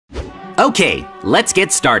Okay, let's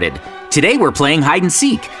get started. Today we're playing hide and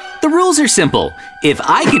seek. The rules are simple. If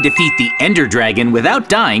I could defeat the Ender Dragon without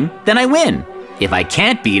dying, then I win. If I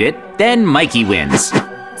can't beat it, then Mikey wins.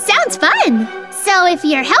 Sounds fun! So if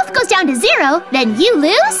your health goes down to 0, then you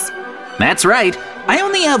lose? That's right. I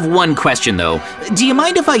only have one question though. Do you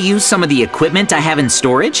mind if I use some of the equipment I have in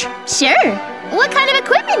storage? Sure. What kind of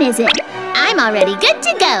equipment is it? I'm already good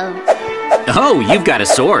to go. Oh, you've got a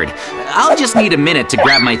sword. I'll just need a minute to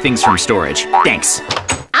grab my things from storage. Thanks.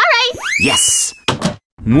 Alright. Yes!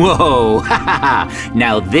 Whoa!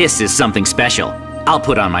 Now this is something special. I'll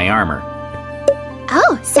put on my armor.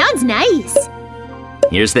 Oh, sounds nice.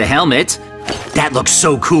 Here's the helmet. That looks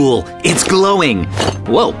so cool. It's glowing.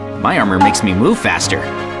 Whoa, my armor makes me move faster.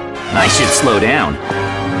 I should slow down.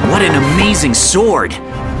 What an amazing sword!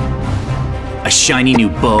 A shiny new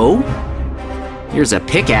bow. Here's a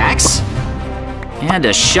pickaxe. And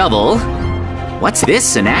a shovel. What's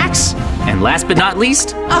this, an axe? And last but not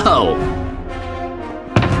least, a hoe.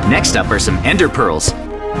 Next up are some ender pearls.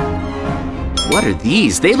 What are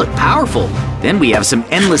these? They look powerful. Then we have some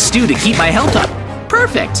endless stew to keep my health up.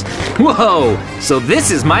 Perfect! Whoa! So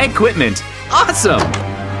this is my equipment. Awesome!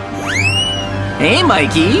 Hey,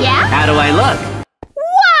 Mikey. Yeah? How do I look?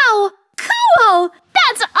 Wow! Cool!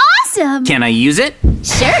 That's awesome! Can I use it?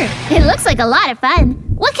 Sure. It looks like a lot of fun.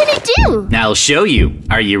 What can it do? I'll show you.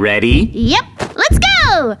 Are you ready? Yep. Let's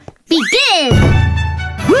go! Begin!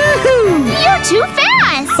 Woohoo! You're too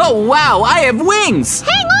fast! Oh, wow! I have wings!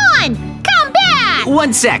 Hang on! Come back!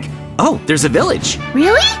 One sec. Oh, there's a village.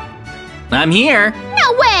 Really? I'm here.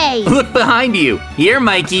 No way! Look behind you. Here,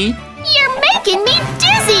 Mikey. You're making me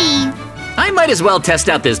dizzy! I might as well test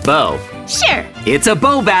out this bow. Sure. It's a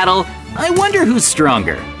bow battle. I wonder who's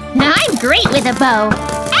stronger. I'm great with a bow.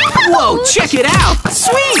 Ow! Whoa, check it out!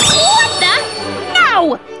 Sweet! What the?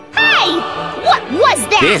 No! Hey! What was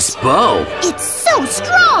that? This bow. It's so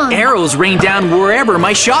strong! Arrows rain down wherever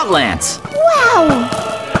my shot lands. Wow!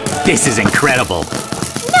 This is incredible.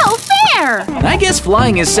 No fair! I guess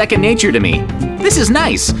flying is second nature to me. This is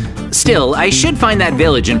nice. Still, I should find that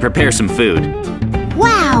village and prepare some food.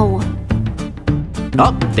 Wow!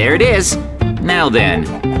 Oh, there it is. Now then,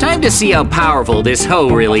 time to see how powerful this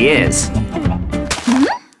hoe really is.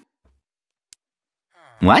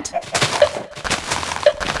 What?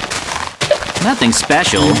 Nothing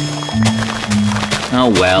special.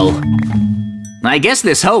 Oh well. I guess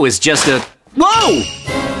this hoe is just a... Whoa!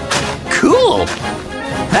 Cool!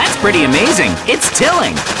 That's pretty amazing. It's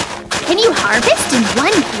tilling. Can you harvest in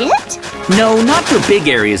one hit? No, not for big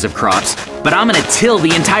areas of crops, but I'm gonna till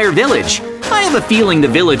the entire village. I have a feeling the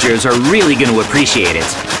villagers are really gonna appreciate it.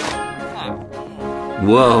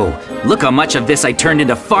 Whoa, look how much of this I turned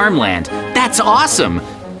into farmland. That's awesome.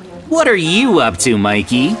 What are you up to,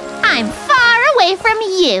 Mikey? I'm far away from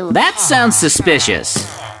you. That sounds suspicious.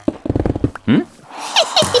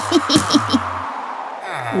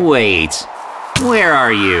 Wait, where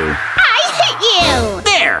are you? I hit you!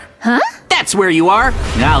 There! Huh? That's where you are.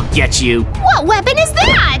 I'll get you. What weapon is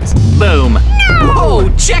that? Boom. No! Whoa,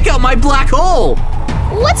 check out my black hole!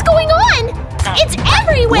 What's going on? It's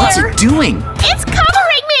everywhere! What's it doing? It's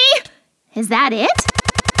covering me! Is that it?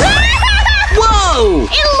 Whoa!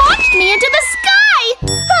 It launched me into the sky!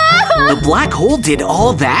 The black hole did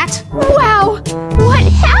all that? Wow! What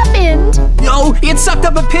happened? Oh, it sucked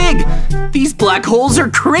up a pig! These black holes are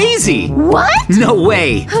crazy! What? No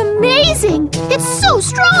way! Amazing! It's so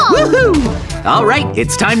strong! Woohoo! All right,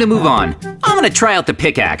 it's time to move on. I'm gonna try out the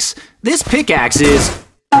pickaxe. This pickaxe is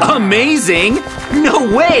amazing! No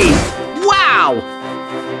way! Wow!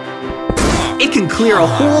 It can clear a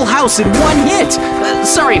whole house in one hit!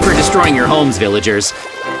 Sorry for destroying your homes, villagers.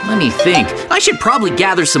 Let me think. I should probably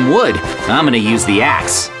gather some wood. I'm gonna use the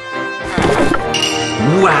axe.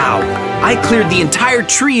 Wow! I cleared the entire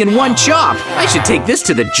tree in one chop! I should take this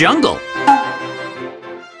to the jungle.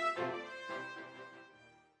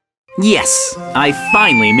 Yes! I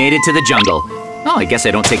finally made it to the jungle. Oh, I guess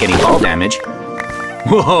I don't take any fall damage.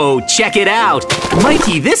 Whoa, check it out!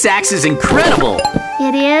 Mikey, this axe is incredible!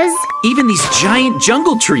 It is? Even these giant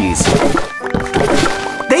jungle trees.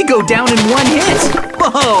 They go down in one hit!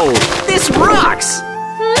 Whoa! This rocks!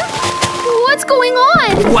 Huh? What's going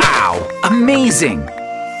on? Wow! Amazing!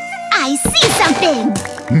 I see something!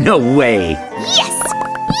 No way! Yes!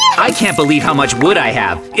 Yes! I can't believe how much wood I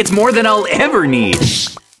have. It's more than I'll ever need.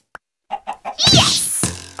 Yes!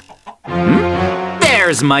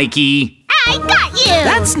 There's Mikey. I got you!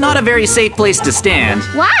 That's not a very safe place to stand.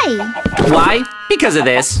 Why? Why? Because of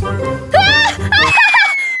this. Hey!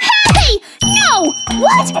 No!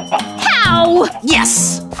 What? How?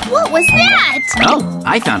 Yes! What was that? Oh,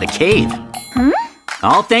 I found a cave.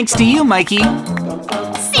 All thanks to you, Mikey.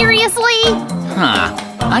 Seriously? Huh.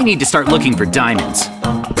 I need to start looking for diamonds.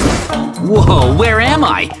 Whoa, where am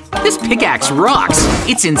I? This pickaxe rocks.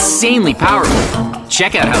 It's insanely powerful.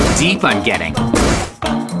 Check out how deep I'm getting.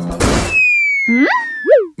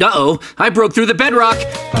 Uh-oh, I broke through the bedrock.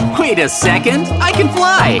 Wait a second, I can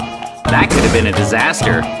fly. That could have been a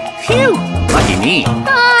disaster. Phew, lucky me.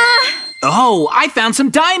 Oh, I found some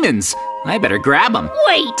diamonds. I better grab them.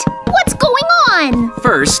 Wait, what's going on?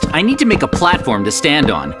 First, I need to make a platform to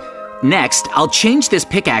stand on. Next, I'll change this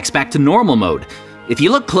pickaxe back to normal mode. If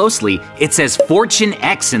you look closely, it says Fortune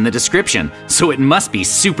X in the description, so it must be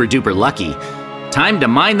super duper lucky. Time to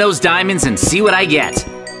mine those diamonds and see what I get.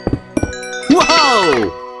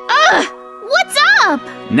 Whoa! What's up?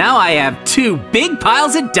 Now I have 2 big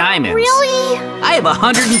piles of diamonds. Really? I have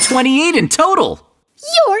 128 in total.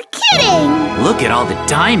 You're kidding! Look at all the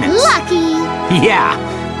diamonds. Lucky! Yeah.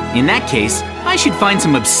 In that case, I should find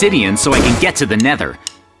some obsidian so I can get to the nether.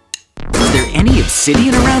 Is there any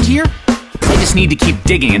obsidian around here? I just need to keep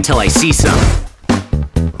digging until I see some.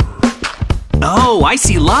 Oh, I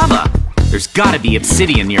see lava. There's gotta be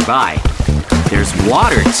obsidian nearby. There's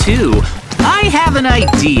water too. I have an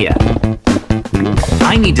idea.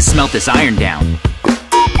 I need to smelt this iron down.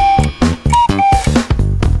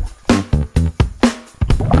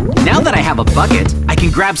 Now that I have a bucket, I can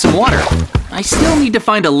grab some water. I still need to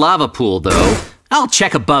find a lava pool though. I'll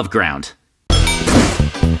check above ground.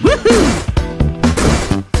 Woohoo!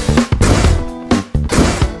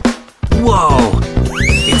 Whoa!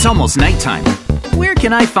 It's almost nighttime. Where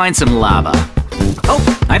can I find some lava?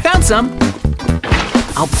 Oh, I found some!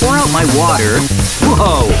 I'll pour out my water.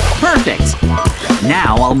 Whoa! Perfect!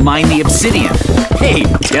 Now I'll mine the obsidian. Hey,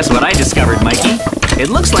 guess what I discovered, Mikey? It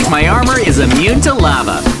looks like my armor is immune to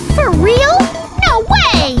lava. For real? No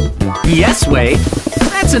way! Yes way.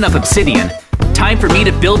 That's enough obsidian. Time for me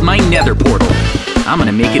to build my nether portal. I'm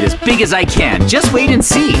gonna make it as big as I can. Just wait and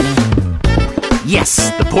see.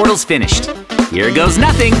 Yes, the portal's finished. Here goes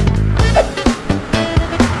nothing.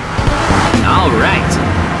 All right,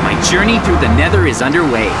 my journey through the nether is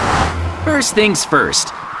underway. First things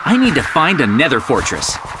first, I need to find a nether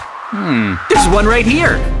fortress. There's one right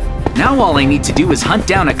here. Now all I need to do is hunt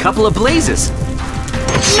down a couple of blazes.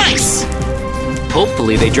 Nice!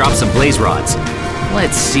 Hopefully they drop some blaze rods.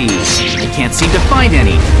 Let's see, I can't seem to find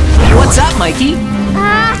any. What's up, Mikey?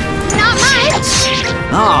 Not much.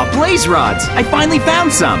 Ah, blaze rods! I finally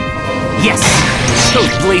found some! Yes!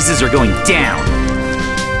 Those blazes are going down!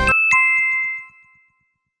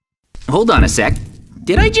 Hold on a sec.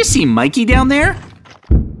 Did I just see Mikey down there?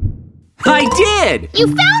 I did! You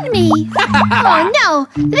found me! Oh no,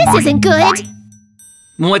 this isn't good.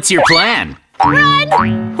 What's your plan?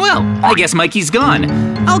 Run! Well, I guess Mikey's gone.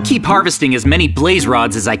 I'll keep harvesting as many blaze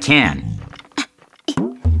rods as I can.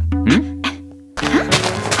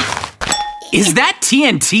 Is that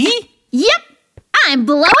TNT? Yep, I'm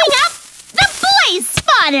blowing up the blaze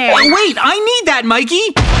spawner! Oh, wait, I need that,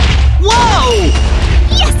 Mikey! Whoa!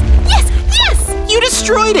 Yes, yes, yes! You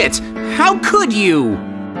destroyed it! How could you?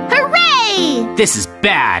 Hooray! This is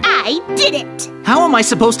bad. I did it! How am I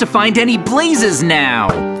supposed to find any blazes now?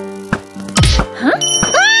 Huh?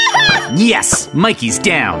 Ah! Yes, Mikey's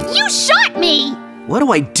down. You shot me! What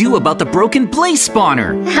do I do about the broken blaze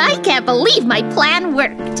spawner? I can't believe my plan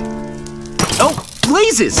worked. Oh,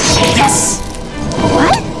 blazes! Yes!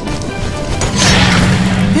 What?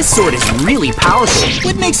 This sword is really powerful.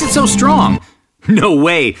 What makes it so strong? No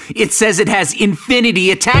way! It says it has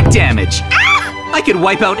infinity attack damage. Ah! I could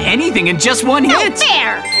wipe out anything in just one hit. Not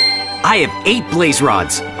fair! I have 8 blaze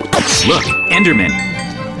rods. Look, Endermen.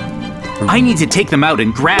 I need to take them out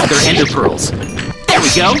and grab their ender pearls. There we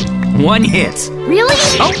go. 1 hit. Really?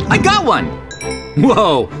 Oh, I got one.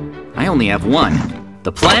 Whoa, I only have 1.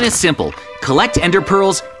 The plan is simple. Collect ender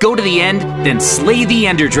pearls, go to the end, then slay the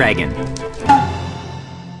ender dragon.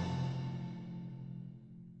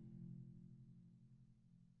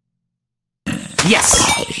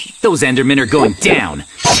 Yes! Those endermen are going down.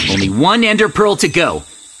 Only 1 ender pearl to go.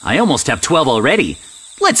 I almost have 12 already.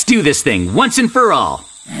 Let's do this thing once and for all.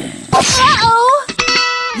 Uh-oh!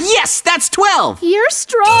 Yes, that's 12! You're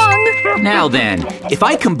strong. Now then, if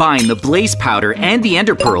I combine the blaze powder and the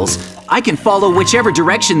ender pearls, I can follow whichever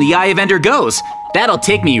direction the Eye of Ender goes. That'll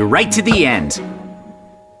take me right to the end.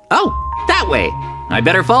 Oh, that way. I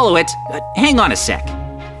better follow it. Hang on a sec.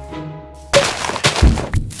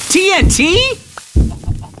 TNT?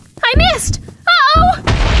 I missed!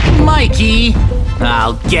 Uh-oh! Mikey,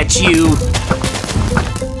 I'll get you.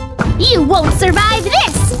 You won't survive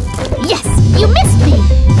this! Yes, you missed me!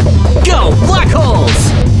 Go, black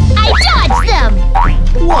holes! I Dodge them!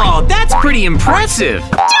 Whoa, that's pretty impressive.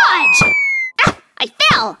 Dodge! Ah, I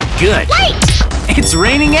fell! Good. Wait! It's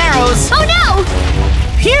raining arrows. Oh no!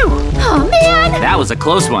 Phew! Oh man! That was a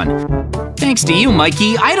close one. Thanks to you,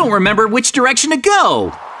 Mikey, I don't remember which direction to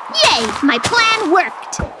go. Yay! My plan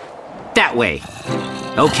worked! That way.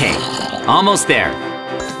 Okay, almost there.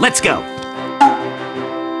 Let's go.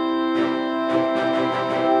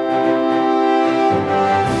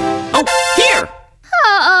 Oh, here!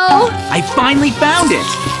 Uh-oh! I finally found it.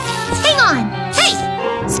 Hang on!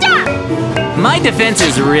 Hey! Stop! My defense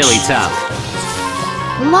is really tough.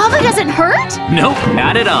 Lava doesn't hurt? Nope,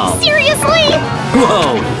 not at all. Seriously?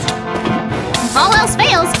 Whoa! If all else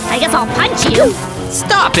fails, I guess I'll punch you.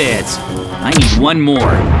 Stop it! I need one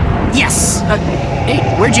more. Yes! Hey,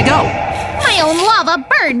 where'd you go? My own lava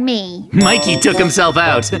burned me. Mikey took himself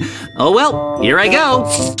out. Oh well, here I go.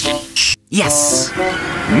 Yes!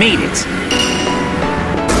 Made it.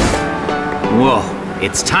 Whoa,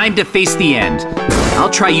 it's time to face the end. I'll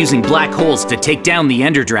try using black holes to take down the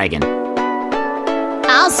Ender Dragon.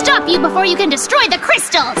 I'll stop you before you can destroy the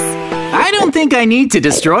crystals. I don't think I need to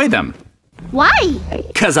destroy them. Why?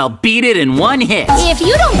 'Cause I'll beat it in one hit. If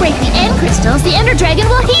you don't break the end crystals, the Ender Dragon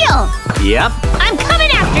will heal. Yep. I'm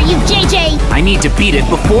coming after you, JJ. I need to beat it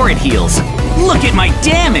before it heals. Look at my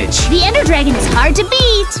damage. The Ender Dragon is hard to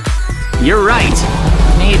beat. You're right.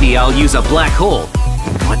 Maybe I'll use a black hole.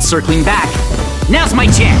 But circling back, now's my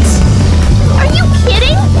chance. Are you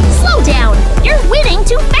kidding? Slow down. You're winning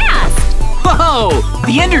too fast. Whoa!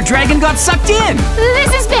 The Ender Dragon got sucked in.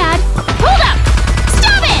 This is bad. Hold up.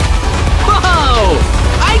 Stop it. Whoa!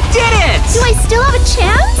 I did it! Do I still have a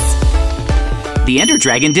chance? The Ender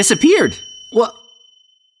Dragon disappeared. What?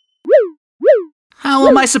 How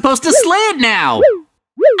am I supposed to slay it now?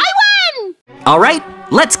 I won! All right,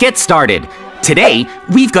 let's get started. Today,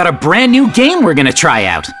 we've got a brand new game we're gonna try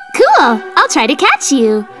out. Cool. I'll try to catch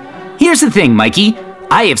you. Here's the thing, Mikey.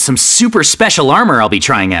 I have some super special armor I'll be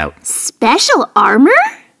trying out. Special armor?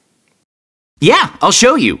 Yeah, I'll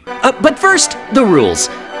show you. But first, the rules.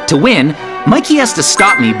 To win, Mikey has to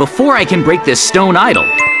stop me before I can break this stone idol.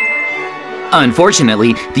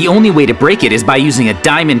 Unfortunately, the only way to break it is by using a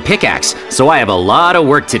diamond pickaxe, so I have a lot of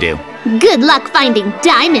work to do. Good luck finding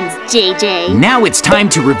diamonds, JJ. Now it's time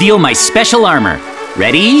to reveal my special armor.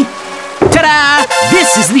 Ready? Ta-da!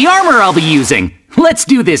 This is the armor I'll be using. Let's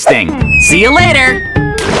do this thing. See you later!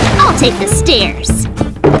 I'll take the stairs.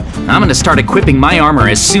 I'm gonna start equipping my armor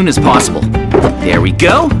as soon as possible. There we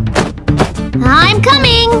go. I'm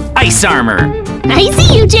coming. Ice armor. I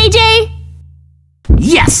see you, JJ.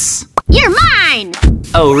 Yes! You're mine.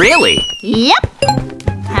 Oh, really? Yep.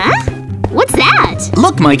 Huh? What's that?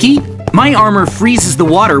 Look, Mikey. My armor freezes the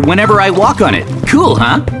water whenever I walk on it. Cool,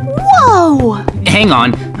 huh? Whoa. Hang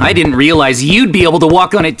on. I didn't realize you'd be able to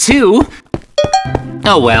walk on it, too.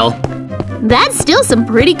 Oh, well. That's still some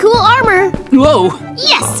pretty cool armor. Whoa.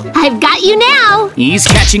 Yes, I've got you now. He's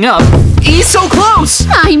catching up. He's so close.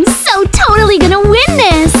 I'm so totally gonna win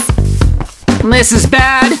this. This is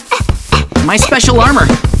bad. My special armor.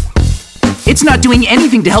 It's not doing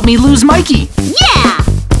anything to help me lose Mikey. Yeah.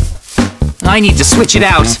 I need to switch it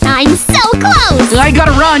out. I'm so close. I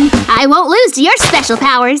gotta run. I won't lose to your special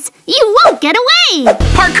powers. You won't get away.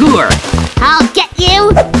 Parkour. I'll get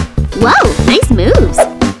you. Whoa, nice moves.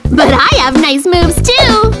 But I have nice moves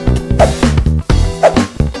too.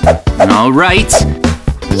 All right.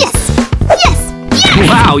 Yes, yes, yes.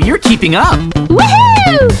 Wow, you're keeping up.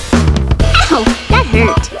 Woohoo! Ow, that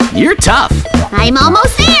hurt. You're tough. I'm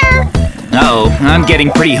almost there. Uh-oh, I'm getting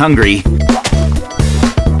pretty hungry.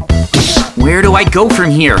 Where do I go from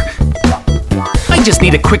here? I just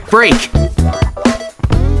need a quick break.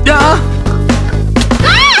 Ah!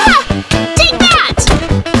 Take that!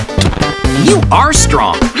 You are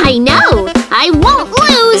strong. I know. I won't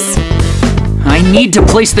lose. I need to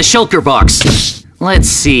place the shulker box. Let's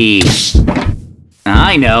see.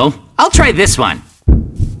 I know. I'll try this one.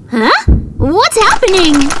 Huh? What's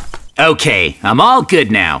happening? Okay, I'm all good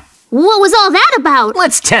now. What was all that about?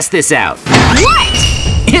 Let's test this out. What?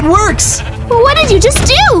 It works! What did you just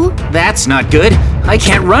do? That's not good. I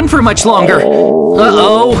can't run for much longer.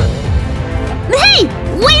 Uh-oh. Hey,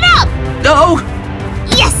 wait up! Oh!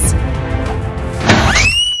 Yes!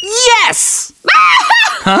 Yes!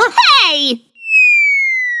 Huh? Hey!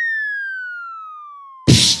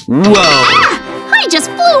 Whoa! Ah, I just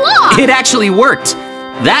flew off! It actually worked.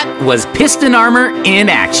 That was piston armor in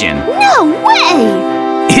action. No way!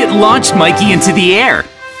 It launched Mikey into the air.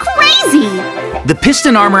 Crazy! The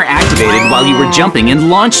piston armor activated while you were jumping and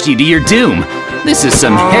launched you to your doom. This is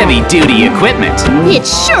some heavy-duty equipment. It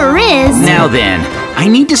sure is. Now then, I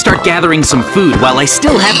need to start gathering some food while I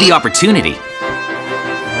still have the opportunity.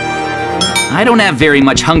 I don't have very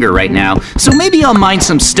much hunger right now, so maybe I'll mine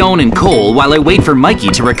some stone and coal while I wait for Mikey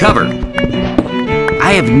to recover.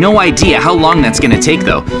 I have no idea how long that's gonna take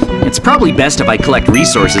though. It's probably best if I collect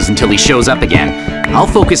resources until he shows up again. I'll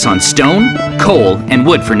focus on stone, coal, and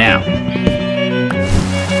wood for now.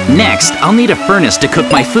 Next, I'll need a furnace to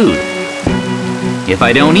cook my food. If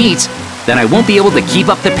I don't eat, then I won't be able to keep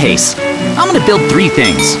up the pace. I'm gonna build 3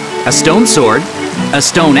 things: a stone sword, a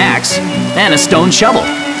stone axe, and a stone shovel.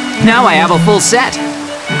 Now I have a full set.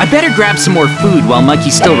 I better grab some more food while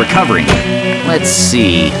Mikey's still recovering. Let's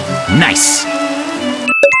see. Nice.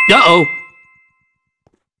 Uh-oh.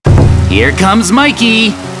 Here comes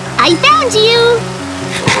Mikey. I found you.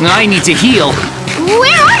 I need to heal.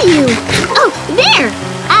 Where are you? Oh, there.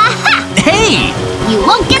 Aha! Hey! You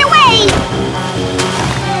won't get away.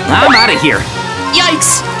 I'm out of here.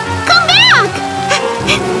 Yikes! Come back.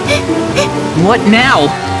 What now?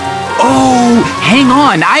 Oh, hang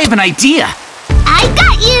on. I have an idea. I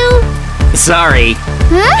got you. Sorry.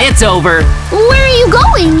 Huh? It's over. Where are you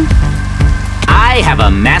going? I have a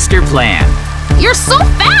master plan. You're so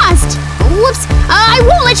fast. Whoops. I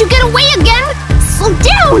won't let you get away again. Slow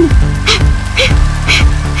down.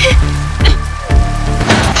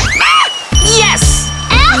 Yes!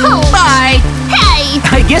 Ow! Bye! Hey!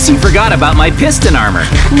 I guess you forgot about my piston armor.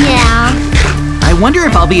 Yeah. I wonder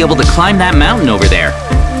if I'll be able to climb that mountain over there.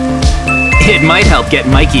 It might help get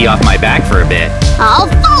Mikey off my back for a bit. I'll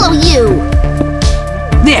follow you.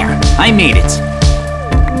 There, I made it.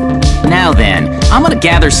 Now then, I'm gonna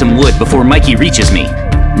gather some wood before Mikey reaches me.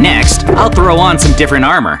 Next, I'll throw on some different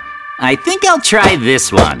armor. I think I'll try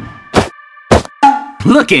this one.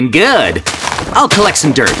 Looking good. I'll collect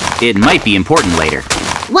some dirt. It might be important later.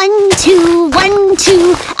 1, 2, 1,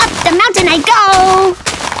 2. Up the mountain I go.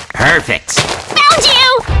 Perfect. Found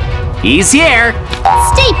you. He's here.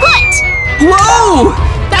 Stay put. Whoa!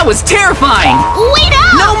 That was terrifying! Wait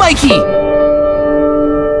up! No, Mikey!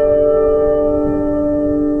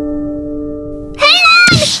 Hang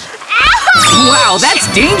on! Ow! Wow,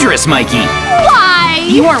 that's dangerous, Mikey! Why?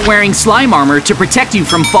 You aren't wearing slime armor to protect you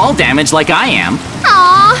from fall damage like I am.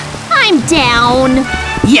 Aw, I'm down.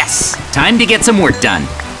 Yes, time to get some work done.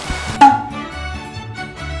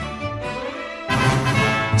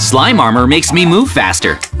 Slime armor makes me move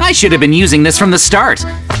faster. I should have been using this from the start.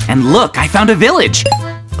 And look, I found a village.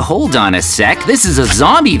 Hold on a sec, this is a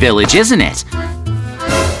zombie village, isn't it?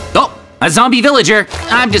 Oh, a zombie villager.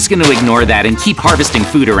 I'm just gonna ignore that and keep harvesting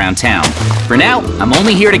food around town. For now, I'm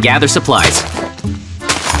only here to gather supplies.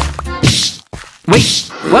 Wait,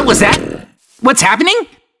 what was that? What's happening?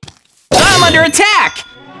 I'm under attack!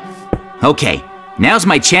 Okay, now's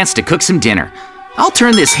my chance to cook some dinner. I'll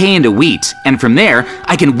turn this hay into wheat, and from there,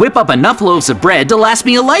 I can whip up enough loaves of bread to last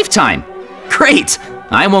me a lifetime. Great!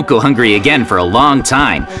 I won't go hungry again for a long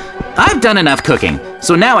time. I've done enough cooking,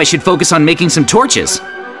 so now I should focus on making some torches.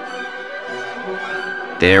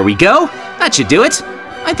 There we go. That should do it.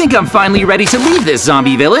 I think I'm finally ready to leave this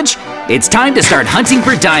zombie village. It's time to start hunting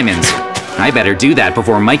for diamonds. I better do that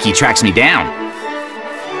before Mikey tracks me down.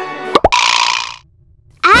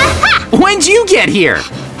 Aha! When'd you get here?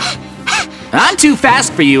 I'm too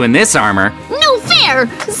fast for you in this armor. No fair!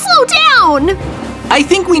 Slow down! I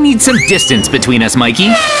think we need some distance between us, Mikey.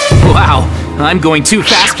 Wow, I'm going too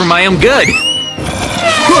fast for my own good.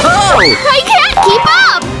 Whoa! I can't keep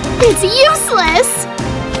up! It's useless!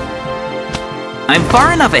 I'm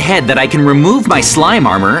far enough ahead that I can remove my slime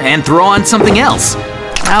armor and throw on something else.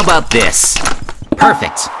 How about this?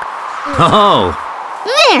 Perfect. Oh,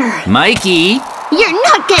 There! Mikey, You're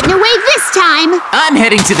not getting away this time! I'm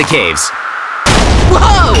heading to the caves.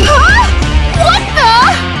 Whoa! Huh? What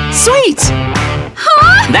the? Sweet!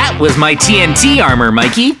 Huh? That was my TNT armor,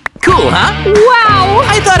 Mikey. Cool, huh? Wow!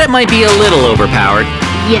 I thought it might be a little overpowered.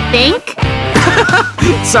 You think?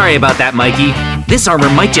 Sorry about that, Mikey. This armor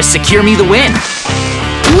might just secure me the win.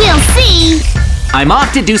 We'll see! I'm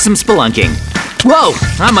off to do some spelunking. Whoa,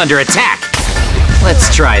 I'm under attack.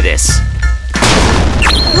 Let's try this.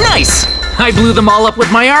 Nice! I blew them all up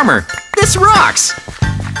with my armor. This rocks!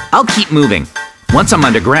 I'll keep moving. Once I'm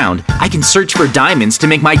underground, I can search for diamonds to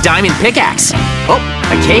make my diamond pickaxe. Oh,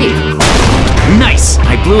 a cave. Nice!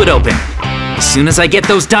 I blew it open. As soon as I get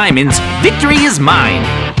those diamonds, victory is mine.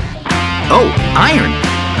 Oh, iron.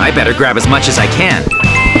 I better grab as much as I can.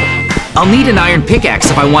 I'll need an iron pickaxe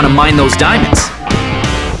if I want to mine those diamonds.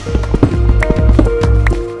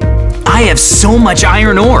 I have so much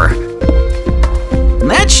iron ore.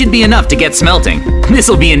 That should be enough to get smelting.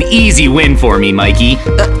 This'll be an easy win for me, Mikey.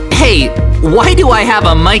 Hey, Why do I have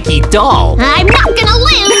a Mikey doll? I'm not gonna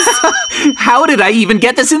lose! How did I even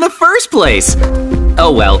get this in the first place?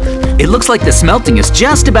 Oh well, it looks like the smelting is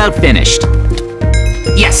just about finished.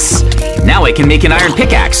 Yes! Now I can make an iron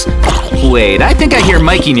pickaxe. Wait, I think I hear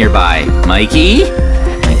Mikey nearby. Mikey?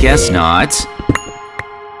 I guess not.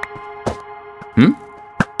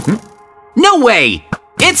 No way!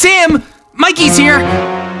 It's him! Mikey's here!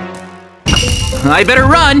 I better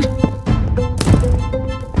run!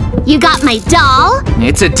 You got my doll?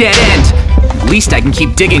 It's a dead end. At least I can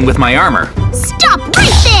keep digging with my armor. Stop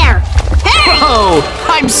right there! Hey! Whoa!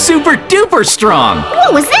 I'm super duper strong!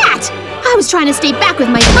 What was that? I was trying to stay back with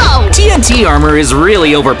my bow. TNT armor is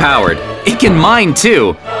really overpowered. It can mine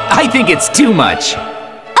too. I think it's too much.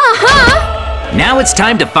 Uh-huh! Now it's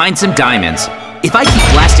time to find some diamonds. If I keep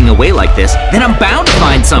blasting away like this, then I'm bound to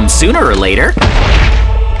find some sooner or later.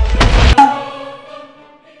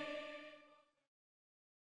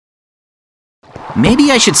 Maybe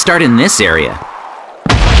I should start in this area.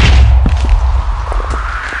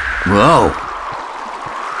 Whoa.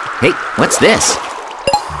 Hey, what's this?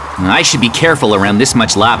 I should be careful around this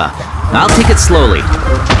much lava. I'll take it slowly.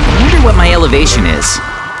 I wonder what my elevation is.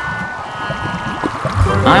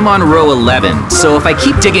 I'm on row 11, so if I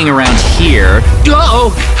keep digging around here...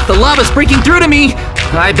 Uh-oh! The lava's breaking through to me!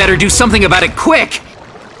 I better do something about it quick!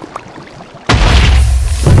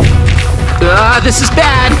 This is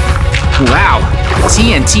bad! Wow,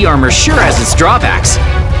 TNT armor sure has its drawbacks.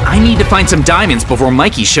 I need to find some diamonds before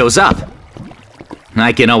Mikey shows up.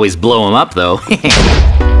 I can always blow him up, though.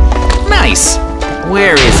 Nice!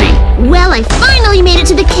 Where is he? Well, I finally made it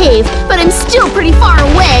to the cave, but I'm still pretty far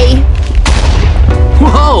away.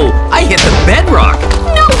 Whoa! I hit the bedrock!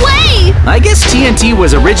 No way! I guess TNT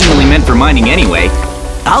was originally meant for mining anyway.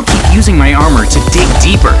 I'll keep using my armor to dig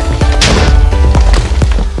deeper.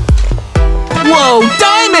 Whoa!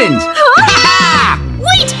 Diamond! Ah!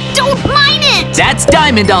 Wait! Don't mine it! That's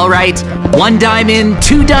diamond, all right. 1 diamond,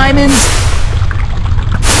 2 diamonds.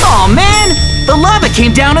 Aw, man! The lava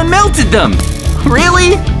came down and melted them!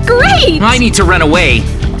 Really? Great! I need to run away.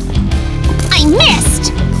 I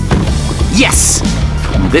missed! Yes!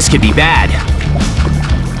 This could be bad.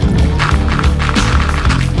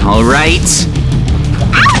 All right.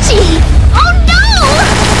 Ouchie! Oh no!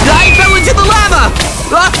 I fell into the lava!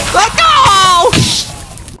 No!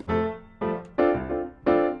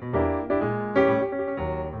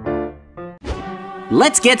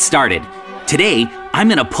 Let's get started. Today, I'm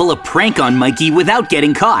gonna pull a prank on Mikey without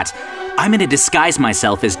getting caught. I'm gonna disguise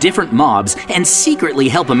myself as different mobs and secretly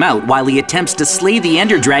help him out while he attempts to slay the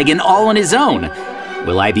Ender Dragon all on his own.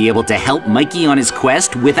 Will I be able to help Mikey on his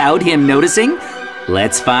quest without him noticing?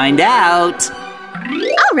 Let's find out.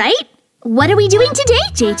 All right. What are we doing today,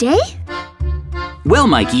 JJ? Well,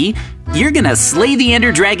 Mikey, you're gonna slay the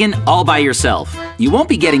Ender Dragon all by yourself. You won't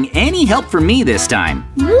be getting any help from me this time.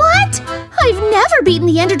 What? I've never beaten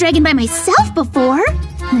the Ender Dragon by myself before.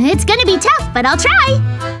 It's gonna be tough, but I'll try.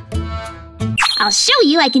 I'll show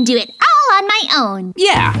you I can do it all on my own.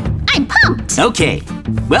 Yeah. I'm pumped. Okay.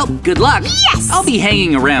 Well, good luck. Yes! I'll be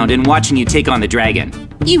hanging around and watching you take on the dragon.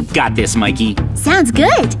 You got this, Mikey. Sounds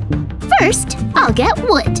good. First, I'll get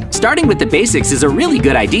wood. Starting with the basics is a really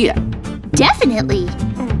good idea. Definitely.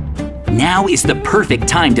 Now is the perfect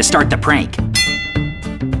time to start the prank.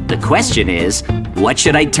 The question is, what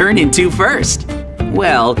should I turn into first?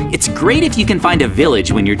 Well, it's great if you can find a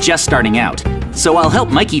village when you're just starting out, so I'll help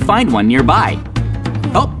Mikey find one nearby.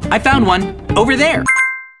 Oh, I found one, over there.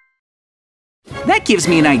 That gives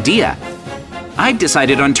me an idea. I've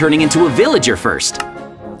decided on turning into a villager first.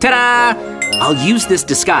 Ta-da! I'll use this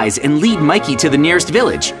disguise and lead Mikey to the nearest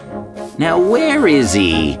village. Now, where is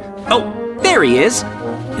he? Oh, there he is.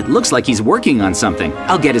 It looks like he's working on something.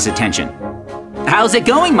 I'll get his attention. How's it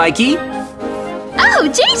going, Mikey? Oh,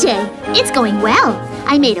 JJ, it's going well.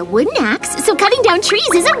 I made a wooden axe, so cutting down trees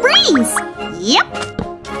is a breeze. Yep.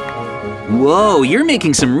 Whoa, you're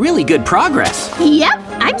making some really good progress. Yep,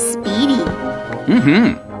 I'm speedy.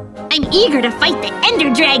 I'm eager to fight the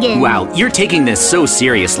Ender Dragon. Wow, you're taking this so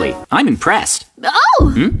seriously. I'm impressed.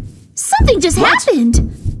 Oh! Something just happened.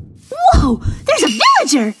 Whoa, there's a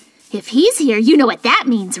villager. If he's here, you know what that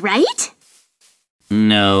means, right?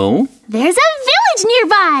 No. There's a village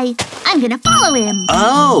nearby. I'm gonna follow him.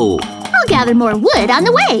 Oh. I'll gather more wood on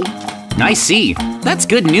the way. I see. That's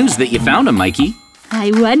good news that you found him, Mikey.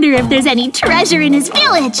 I wonder if there's any treasure in his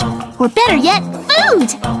village. Or better yet,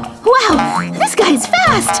 food. Wow, this guy's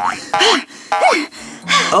fast.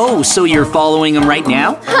 Oh, so you're following him right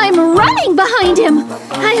now? I'm running behind him.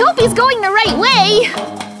 I hope he's going the right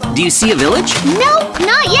way. Do you see a village? Nope,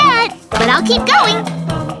 not yet. But I'll keep going.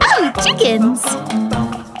 Oh, chickens.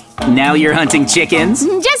 Now you're hunting chickens?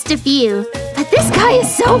 Just a few. But this guy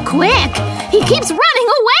is so quick. He keeps running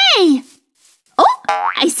away. Oh,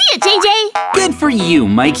 I see it, JJ. Good for you,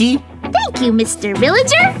 Mikey. Thank you, Mr.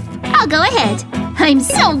 Villager. I'll go ahead. I'm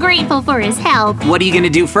so grateful for his help. What are you gonna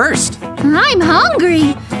do first? I'm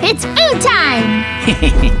hungry. It's food time.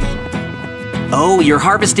 Oh, you're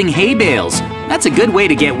harvesting hay bales. That's a good way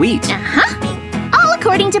to get wheat. Uh-huh. All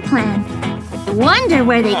according to plan. Wonder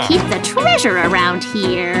where they keep the treasure around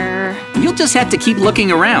here. You'll just have to keep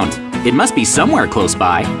looking around. It must be somewhere close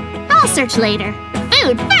by. I'll search later.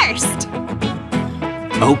 Food first.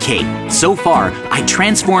 Okay, so far, I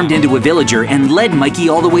transformed into a villager and led Mikey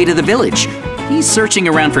all the way to the village. He's searching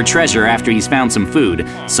around for treasure after he's found some food,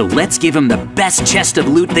 so let's give him the best chest of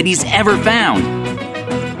loot that he's ever found.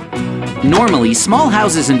 Normally, small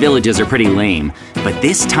houses in villages are pretty lame, but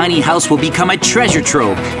this tiny house will become a treasure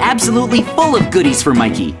trove, absolutely full of goodies for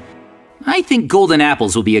Mikey. I think golden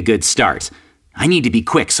apples will be a good start. I need to be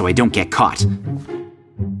quick so I don't get caught.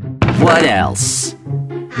 What else?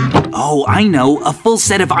 Oh, I know, a full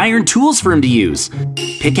set of iron tools for him to use.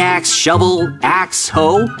 Pickaxe, shovel, axe,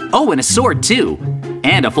 hoe, oh, and a sword too.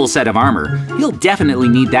 And a full set of armor. He'll definitely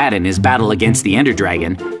need that in his battle against the Ender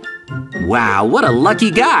Dragon. Wow, what a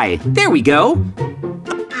lucky guy. There we go.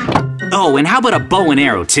 Oh, and how about a bow and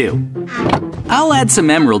arrow too? I'll add some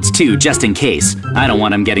emeralds too, just in case. I don't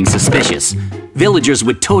want him getting suspicious. Villagers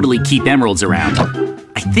would totally keep emeralds around.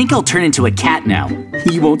 I think I'll turn into a cat now.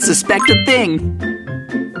 He won't suspect a thing.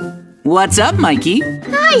 What's up, Mikey?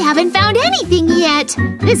 I haven't found anything yet.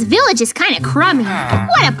 This village is kind of crummy.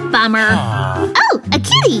 What a bummer. Oh, a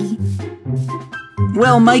kitty.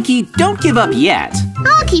 Well, Mikey, don't give up yet.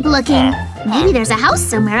 I'll keep looking. Maybe there's a house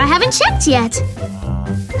somewhere I haven't checked yet.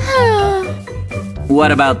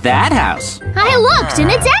 What about that house? I looked and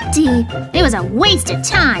it's empty. It was a waste of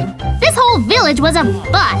time. This whole village was a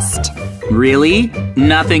bust. Really?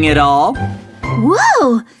 Nothing at all?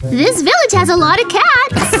 Whoa! This village has a lot of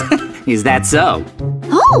cats. Is that so?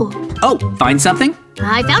 Oh, find something?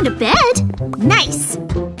 I found a bed. Nice.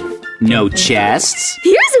 No chests?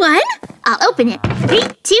 Here's one. I'll open it. 3,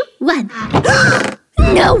 2, 1.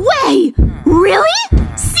 No way! Really?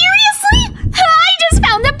 Seriously? I just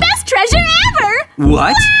found the best treasure ever!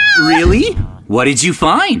 What? Wow! Really? What did you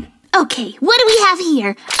find? Okay, what do we have here?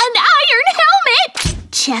 An iron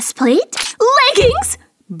helmet! Chest plate? Leggings?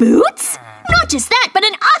 Boots? Not just that, but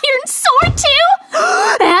an iron sword too!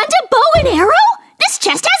 And a bow and arrow? This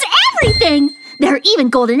chest has everything! There are even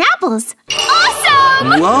golden apples.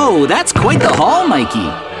 Awesome! Whoa, that's quite the haul, Mikey.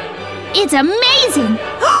 It's amazing!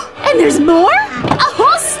 And there's more? A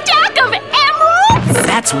whole stack of emeralds?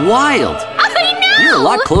 That's wild. I know! You're a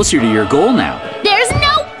lot closer to your goal now. There's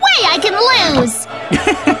no way I can lose!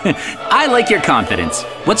 I like your confidence.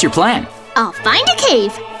 What's your plan? I'll find a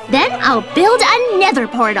cave. Then I'll build a nether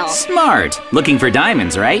portal. Smart. Looking for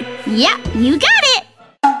diamonds, right? Yeah, you got it!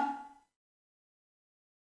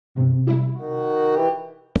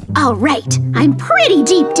 All right, I'm pretty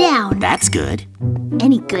deep down. That's good.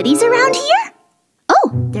 Any goodies around here?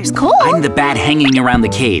 Oh, there's coal. I'm the bat hanging around the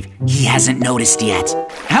cave. He hasn't noticed yet.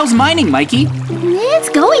 How's mining, Mikey? It's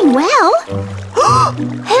going well.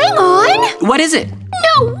 Hang on! What is it?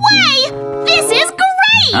 No way! This is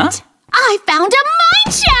great! Huh? I found a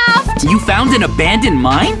mine shaft! You found an abandoned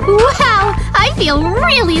mine? Wow, I feel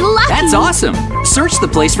really lucky. That's awesome. Search the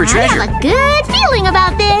place for treasure. I have a good feeling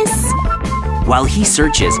about this. While he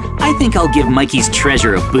searches, I think I'll give Mikey's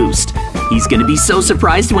treasure a boost. He's gonna be so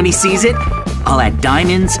surprised when he sees it. I'll add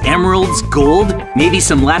diamonds, emeralds, gold, maybe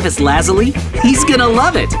some lapis lazuli. He's gonna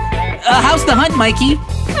love it. How's the hunt, Mikey?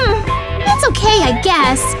 It's okay, I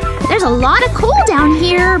guess. There's a lot of coal down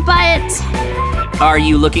here, but... Are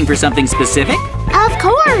you looking for something specific? Of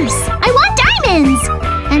course! I want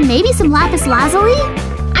diamonds! And maybe some lapis lazuli?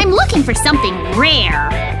 I'm looking for something rare.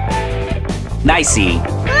 I see.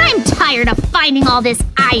 I'm tired of finding all this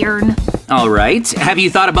iron. All right. Have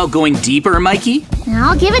you thought about going deeper, Mikey?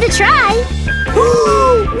 I'll give it a try.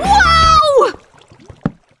 Whoa!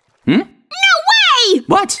 No way!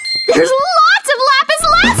 What? There's lots of lapis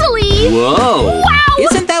lazuli! Whoa! Wow!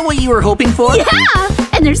 Isn't that what you were hoping for? Yeah!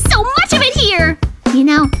 And there's so much of it here! You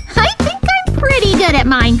know, I think I'm pretty good at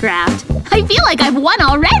Minecraft. I feel like I've won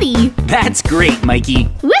already! That's great, Mikey.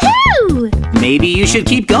 Woohoo! Maybe you should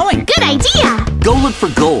keep going. Good idea! Go look for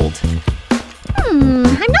gold. I'm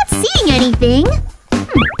not seeing anything.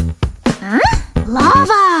 Huh?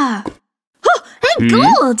 Lava! Oh, and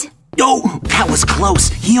gold! Oh, that was close.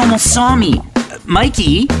 He almost saw me.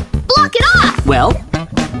 Mikey? Block it off! Well?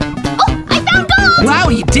 Oh, I found gold! Wow,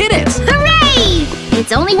 you did it! Hooray!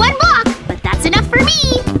 It's only one block, but that's enough for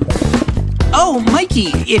me. Oh,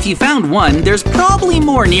 Mikey, If you found one, there's probably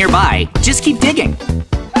more nearby. Just keep digging.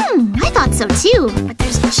 I thought so too, but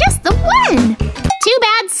there's just the one. Too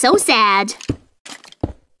bad, so sad.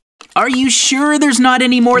 Are you sure there's not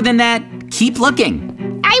any more than that? Keep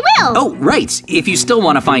looking. I will. Oh, right. If you still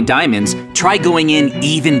want to find diamonds, try going in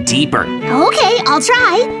even deeper. Okay, I'll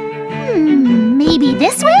try. Maybe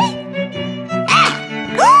this way?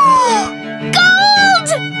 Gold!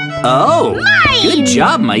 Oh, Mine! Good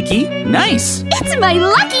job, Mikey. Nice. It's my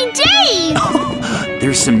lucky day!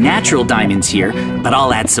 There's some natural diamonds here, but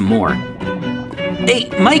I'll add some more. Hey,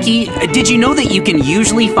 Mikey, did you know that you can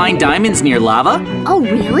usually find diamonds near lava? Oh,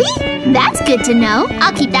 really? That's good to know.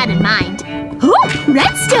 I'll keep that in mind. Oh,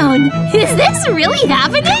 redstone! Is this really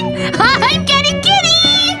happening? I'm getting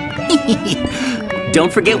giddy!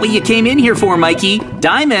 Don't forget what you came in here for, Mikey.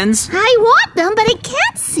 Diamonds. I want them, but I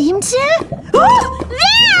can't seem to... Oh,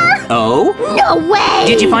 there! Oh? No way!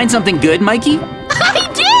 Did you find something good, Mikey? I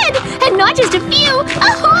did! And not just a few,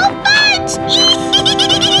 a whole bunch!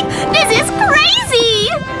 This is crazy!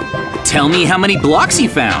 Tell me how many blocks you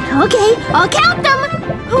found. Okay, I'll count them.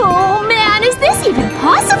 Oh man, is this even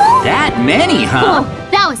possible? That many, huh? Oh,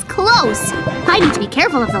 that was close. I need to be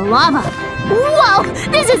careful of the lava. Whoa,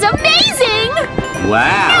 this is amazing!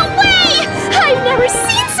 Wow. No way! I've never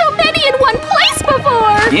seen so many in one place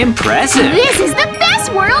before! Impressive. This is the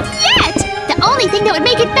best world yet! The only thing that would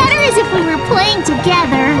make it better is if we were playing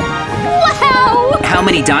together. Wow! How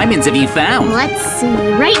many diamonds have you found? Let's see,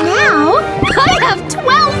 right now, I have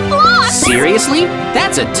 12 blocks! Seriously?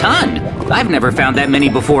 That's a ton. I've never found that many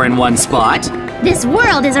before in one spot. This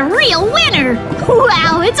world is a real winner!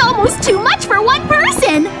 Wow, it's almost too much for one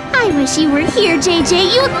person! I wish you were here,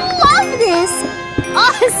 JJ. You'd love this!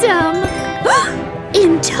 Awesome!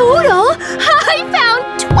 In total, I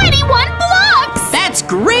found 21 blocks! That's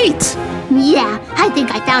great! Yeah, I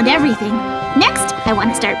think I found everything. Next, I want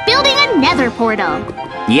to start building a nether portal.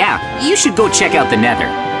 Yeah, you should go check out the nether.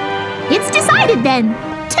 It's decided then.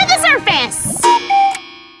 To the surface!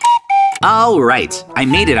 All right, I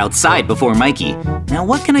made it outside before Mikey. Now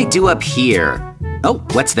what can I do up here? Oh,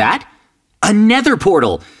 what's that? A nether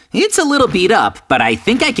portal. It's a little beat up, but I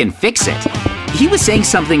think I can fix it. He was saying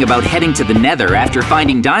something about heading to the nether after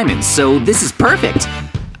finding diamonds, so this is perfect.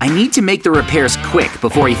 I need to make the repairs quick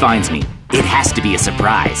before he finds me. It has to be a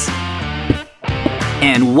surprise.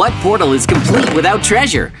 And what portal is complete without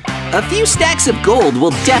treasure? A few stacks of gold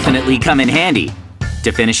will definitely come in handy.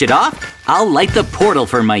 To finish it off, I'll light the portal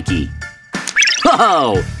for Mikey.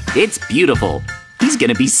 Whoa! It's beautiful. He's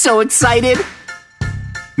gonna be so excited.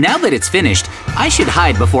 Now that it's finished, I should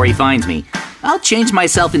hide before he finds me. I'll change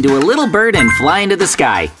myself into a little bird and fly into the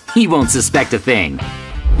sky. He won't suspect a thing.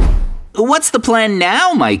 What's the plan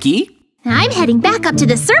now, Mikey? I'm heading back up to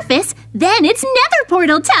the surface, then it's nether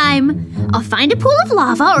portal time. I'll find a pool of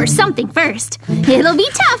lava or something first. It'll be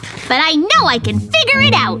tough, but I know I can figure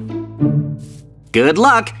it out. Good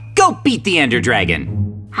luck. Go beat the Ender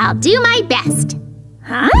Dragon. I'll do my best.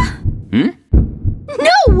 Huh?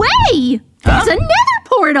 No way! Huh? There's a nether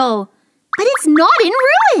portal! But it's not in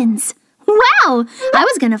ruins! Wow! I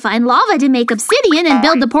was gonna find lava to make obsidian and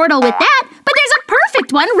build the portal with that, but there's a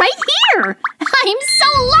perfect one right here! I'm so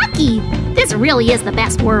lucky! This really is the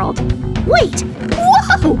best world. Wait!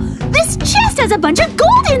 Whoa! This chest has a bunch of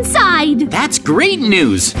gold inside! That's great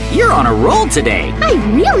news. You're on a roll today. I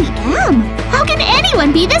really am! How can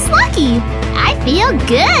anyone be this lucky? I feel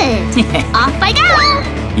good! Off I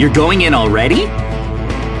go! You're going in already?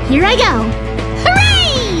 Here I go! Hooray!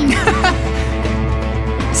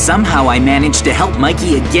 Somehow I managed to help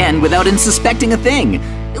Mikey again without him suspecting a thing.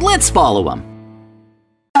 Let's follow him.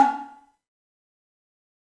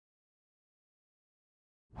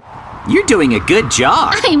 You're doing a good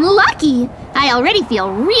job. I'm lucky! I already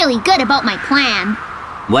feel really good about my plan.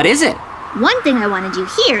 What is it? One thing I want to do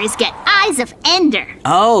here is get Eyes of Ender.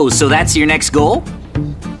 Oh, so that's your next goal?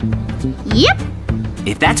 Yep.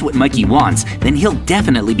 If that's what Mikey wants, then he'll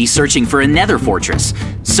definitely be searching for a nether fortress.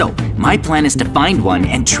 So, my plan is to find one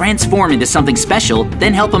and transform into something special,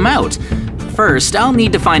 then help him out. First, I'll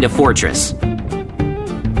need to find a fortress.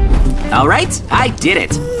 Alright, I did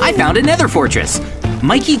it! I found a nether fortress!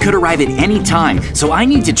 Mikey could arrive at any time, so I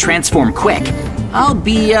need to transform quick. I'll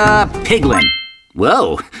be a piglin.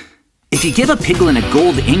 Whoa! If you give a piglin a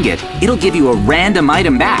gold ingot, it'll give you a random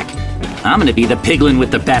item back. I'm gonna be the piglin with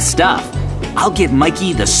the best stuff. I'll give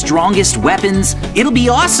Mikey the strongest weapons. It'll be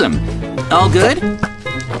awesome. All good?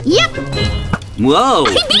 Yep. Whoa!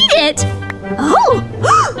 I beat it! Oh!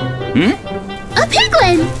 A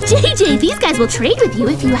piglin! JJ, these guys will trade with you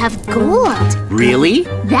if you have gold. Really?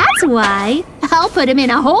 That's why. I'll put him in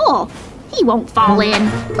a hole. He won't fall in.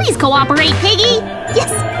 Please cooperate, Piggy. Yes,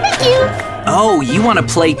 thank you. Oh, you want to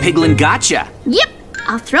play Piglin Gotcha? Yep.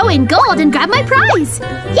 I'll throw in gold and grab my prize.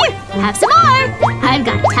 Here, have some more. I've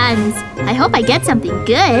got tons. I hope I get something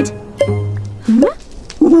good.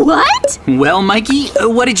 What? Well, Mikey,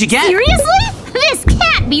 what did you get? Seriously? This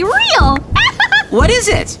can't be real. What is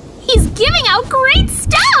it? He's giving out great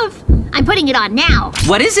stuff. I'm putting it on now.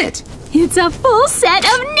 What is it? It's a full set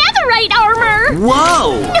of netherite armor.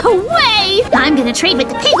 Whoa! No way! I'm gonna trade with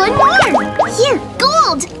the piglin more. Here,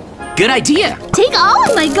 gold. Good idea. Take all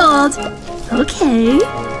of my gold. Okay.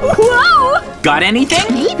 Whoa! Got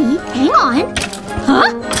anything? Maybe. Hang on.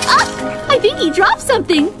 Huh? I think he dropped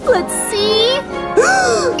something. Let's see.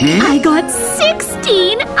 I got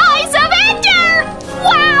 16 Eyes of Ender!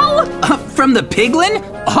 Wow! From the Piglin?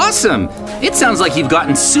 Awesome! It sounds like you've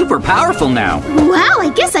gotten super powerful now. Wow,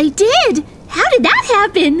 I guess I did. How did that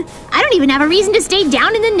happen? I don't even have a reason to stay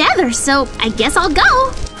down in the nether, so I guess I'll go.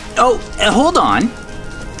 Oh, hold on.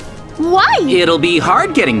 Why? It'll be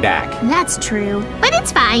hard getting back. That's true, but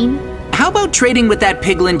it's fine. How about trading with that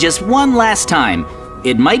Piglin just one last time?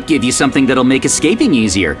 It might give you something that'll make escaping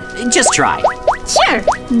easier. Just try. Sure,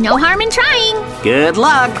 no harm in trying. Good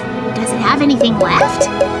luck. Does it have anything left?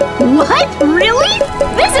 What? Really?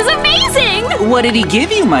 This is amazing! What did he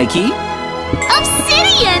give you, Mikey?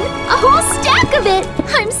 Obsidian! A whole stack of it!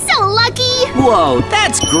 I'm so lucky! Whoa,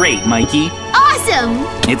 that's great, Mikey. Awesome!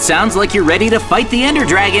 It sounds like you're ready to fight the Ender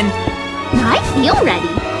Dragon. I feel ready.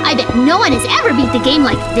 I bet no one has ever beat the game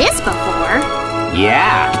like this before.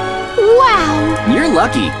 Yeah. Wow! You're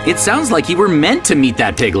lucky. It sounds like you were meant to meet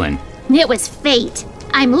that Piglin. It was fate.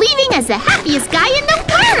 I'm leaving as the happiest guy in the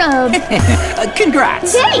world!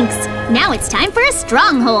 Congrats! Thanks! Now it's time for a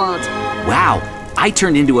stronghold. Wow, I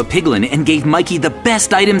turned into a Piglin and gave Mikey the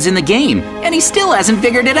best items in the game, and he still hasn't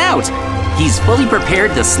figured it out. He's fully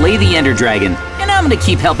prepared to slay the Ender Dragon, and I'm gonna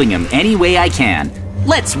keep helping him any way I can.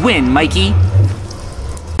 Let's win, Mikey!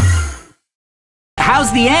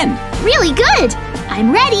 How's the end? Really good!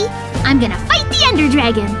 I'm ready. I'm gonna fight the Ender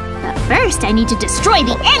Dragon. But first, I need to destroy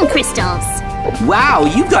the end crystals. Wow,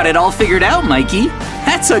 you've got it all figured out, Mikey.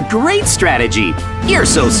 That's a great strategy. You're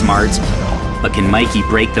so smart. But can Mikey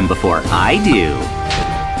break them before I do?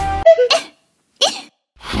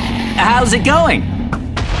 How's it going?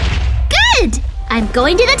 Good! I'm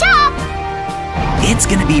going to the top. It's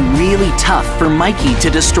gonna be really tough for Mikey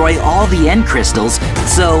to destroy all the end crystals,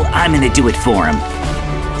 so I'm gonna do it for him.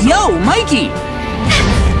 Yo, Mikey!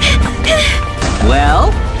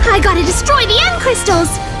 Well? I gotta destroy the end crystals.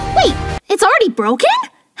 Wait, it's already broken?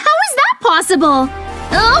 How is that possible?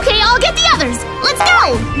 Okay, I'll get the others. Let's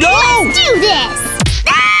go! Go! Let's do this!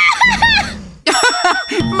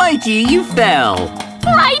 Mikey, you fell.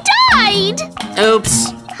 I died!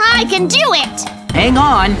 Oops. I can do it! Hang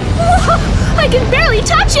on. I can barely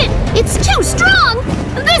touch it! It's too strong!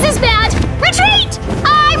 This is bad! Retreat!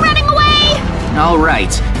 I'm running away! All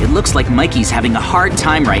right. It looks like Mikey's having a hard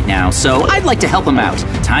time right now, so I'd like to help him out.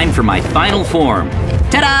 Time for my final form.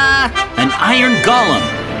 Ta-da! An iron golem.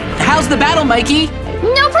 How's the battle, Mikey?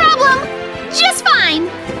 No problem! Just fine!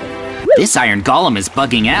 This iron golem is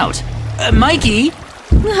bugging out. Mikey?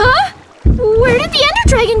 Huh? Where did the Ender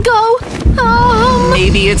Dragon go?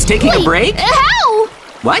 Maybe it's taking wait, a break? How?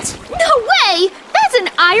 What? No way! That's an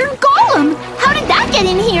iron golem! How did that get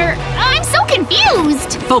in here? I'm so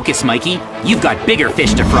confused! Focus, Mikey. You've got bigger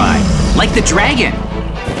fish to fry. Like the dragon.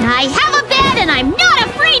 I have a bed and I'm not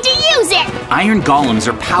afraid to use it! Iron golems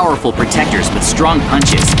are powerful protectors with strong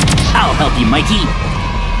punches. I'll help you, Mikey.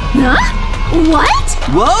 Huh? What?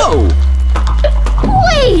 Whoa!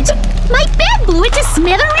 Wait! My bed blew it to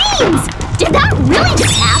smithereens! Did that really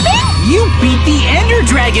just happen? You beat the Ender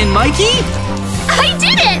Dragon, Mikey! I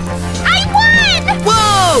did it! I won!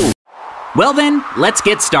 Whoa! Well then, let's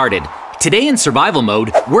get started. Today in survival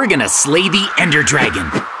mode, we're gonna slay the Ender Dragon.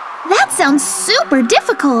 That sounds super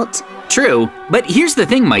difficult. True, but here's the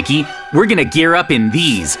thing, Mikey. We're gonna gear up in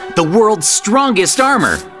these, the world's strongest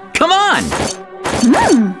armor. Come on!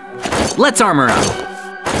 Let's armor up.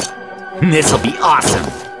 This'll be awesome.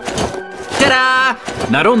 Ta-da!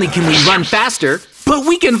 Not only can we run faster, but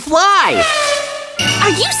we can fly! Are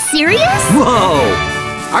you serious?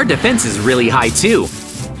 Whoa! Our defense is really high too.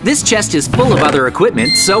 This chest is full of other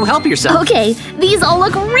equipment, so help yourself. Okay, these all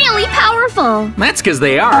look really powerful. That's because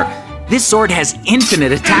they are. This sword has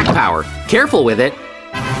infinite attack power. Careful with it.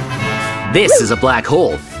 This is a black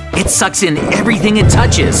hole. It sucks in everything it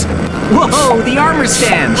touches. Whoa, the armor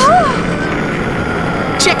stand!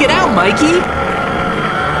 Check it out, Mikey!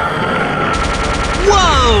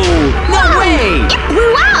 Whoa! No way! It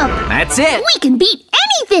blew up! That's it! We can beat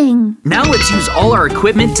anything! Now let's use all our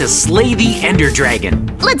equipment to slay the Ender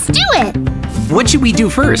Dragon. Let's do it! What should we do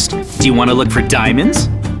first? Do you want to look for diamonds?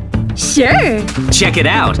 Sure! Check it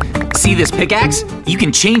out! See this pickaxe? You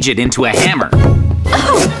can change it into a hammer.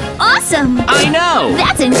 Oh, awesome! I know!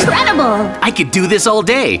 That's incredible! I could do this all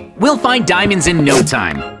day. We'll find diamonds in no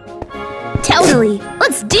time. Totally!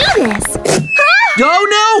 Let's do this! Oh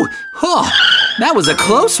no! Oh, that was a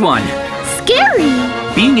close one.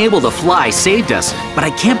 Scary! Being able to fly saved us, but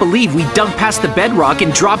I can't believe we dug past the bedrock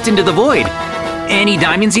and dropped into the void. Any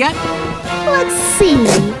diamonds yet? Let's see…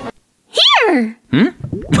 Here!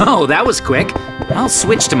 Oh, that was quick. I'll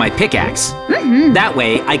switch to my pickaxe. That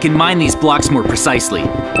way, I can mine these blocks more precisely.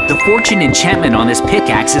 The fortune enchantment on this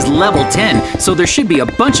pickaxe is level 10, so there should be a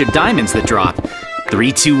bunch of diamonds that drop.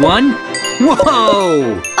 3, 2, 1.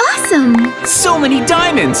 Whoa! Awesome! So many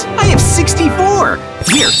diamonds! I have 64!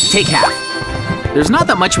 Here, take half. There's not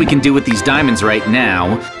that much we can do with these diamonds right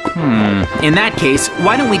now. In that case,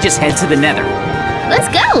 why don't we just head to the nether? Let's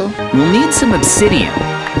go! We'll need some obsidian.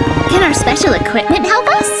 Can our special equipment help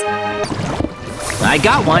us? I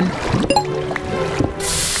got one.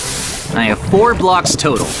 I have 4 blocks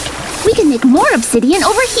total. We can make more obsidian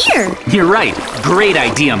over here! You're right. Great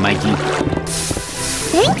idea, Mikey.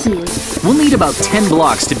 Thank you. We'll need about 10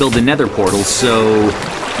 blocks to build the nether portal, so…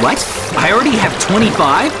 What? I already have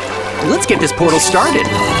 25? Let's get this portal started.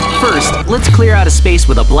 First, let's clear out a space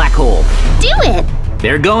with a black hole. Do it!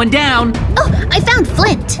 They're going down! Oh, I found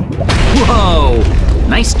flint! Whoa!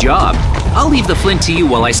 Nice job. I'll leave the flint to you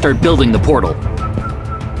while I start building the portal.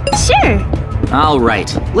 Sure. All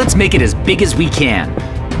right, let's make it as big as we can.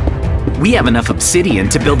 We have enough obsidian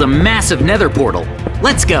to build a massive nether portal.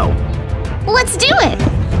 Let's go. Let's do it!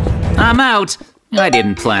 I'm out. I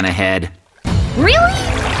didn't plan ahead. Really?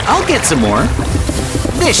 I'll get some more.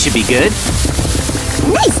 This should be good.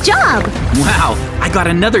 Nice job! Wow, I got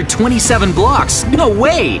another 27 blocks. No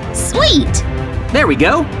way! Sweet! There we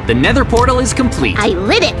go. The nether portal is complete. I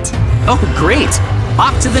lit it! Oh, great.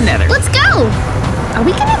 Off to the nether. Let's go! Are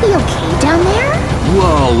we gonna be okay down there?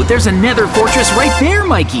 Whoa, there's a nether fortress right there,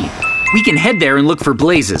 Mikey. We can head there and look for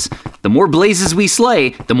blazes. The more blazes we slay,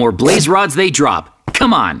 the more blaze rods they drop.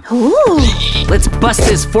 Come on. Ooh! Let's bust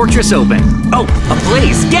this fortress open. Oh, a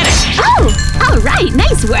blaze. Get it! Oh! All right,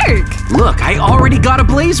 nice work! Look, I already got a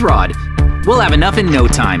blaze rod. We'll have enough in no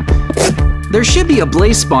time. There should be a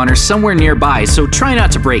blaze spawner somewhere nearby, so try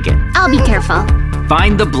not to break it. I'll be careful.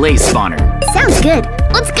 Find the blaze spawner. Sounds good.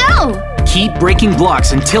 Let's go! Keep breaking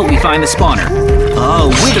blocks until we find the spawner. Oh,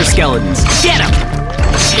 wither skeletons. Get them!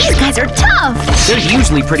 These guys are tough! They're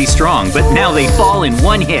usually pretty strong, but now they fall in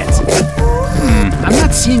one hit. I'm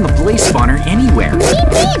not seeing a blaze spawner anywhere. Me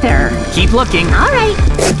neither. Keep looking. All right.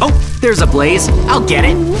 Oh, there's a blaze. I'll get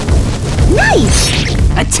it. Nice!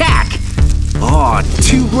 Attack! Oh,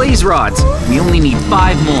 2 blaze rods. We only need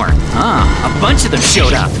 5 more. Ah, a bunch of them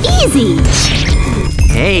showed up. Easy!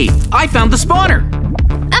 Hey, I found the spawner.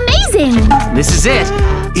 Amazing! This is it.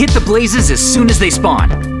 Hit the blazes as soon as they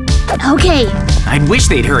spawn. Okay. I'd wish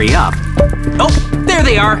they'd hurry up. Oh, there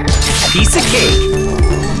they are. Piece of cake.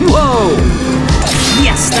 Whoa!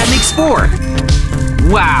 Yes, that makes 4.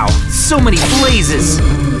 Wow, so many blazes.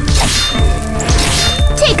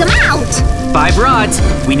 Take them out! 5 rods.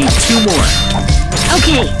 We need 2 more.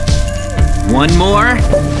 Okay. 1 more.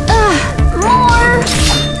 More!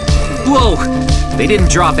 Whoa, they didn't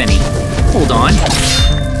drop any. Hold on.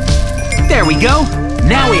 There we go.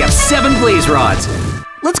 Now we have 7 blaze rods.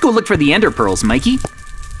 Let's go look for the ender pearls, Mikey.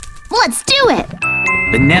 Let's do it!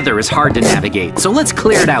 The nether is hard to navigate, so let's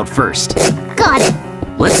clear it out first. Got it!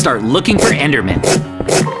 Let's start looking for endermen.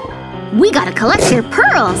 We gotta collect their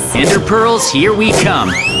pearls! Ender pearls, here we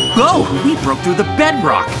come. Oh, we broke through the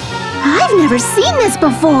bedrock. I've never seen this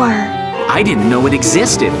before! I didn't know it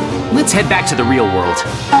existed. Let's head back to the real world.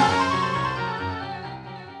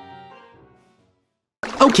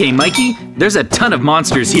 Okay, Mikey, there's a ton of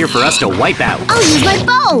monsters here for us to wipe out. I'll use my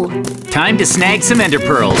bow! Time to snag some ender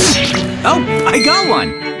pearls. Oh, I got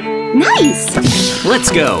one. Nice!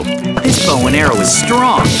 Let's go. This bow and arrow is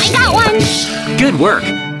strong. I got one! Good work.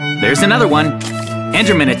 There's another one.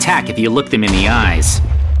 Endermen attack if you look them in the eyes.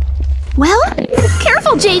 Well,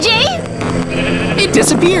 careful, JJ! It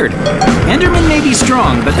disappeared. Endermen may be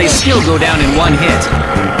strong, but they still go down in 1 hit.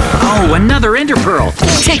 Oh, another ender pearl.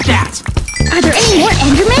 Take that. Are there any more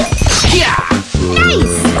endermen? Yeah!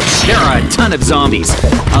 Nice! There are a ton of zombies.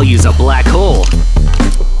 I'll use a black hole.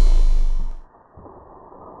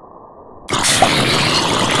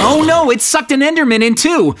 Oh no, it sucked an enderman in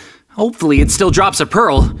too. Hopefully it still drops a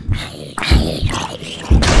pearl.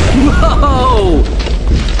 Whoa!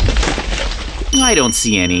 I don't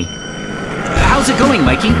see any. How How's it going,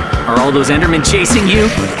 Mikey? Are all those Endermen chasing you?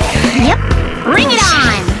 Yep, bring it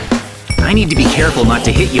on! I need to be careful not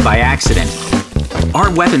to hit you by accident.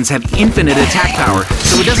 Our weapons have infinite attack power,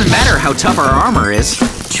 so it doesn't matter how tough our armor is.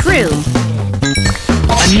 True.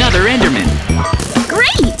 Another Enderman!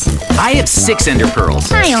 Great! I have 6 Ender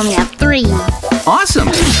Pearls. I only have 3. Awesome!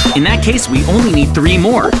 In that case, we only need 3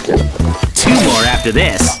 more. 2 more after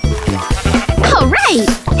this. All right!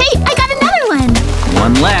 Hey, I got another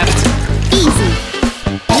one! 1 left. Easy.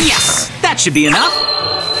 Yes! That should be enough!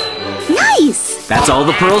 Nice! That's all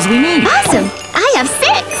the pearls we need. Awesome! I have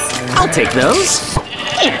 6! I'll take those.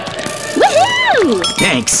 Here! Woohoo!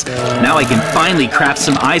 Thanks. Now I can finally craft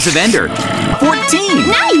some Eyes of Ender. 14!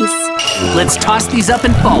 Nice! Let's toss these up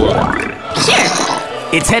and follow.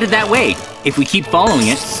 Sure! It's headed that way. If we keep following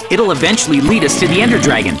it, it'll eventually lead us to the Ender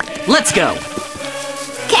Dragon. Let's go!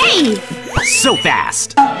 Okay! So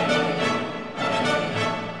fast!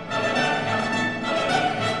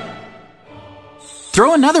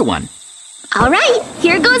 Throw another one. All right,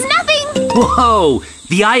 here goes nothing! Whoa!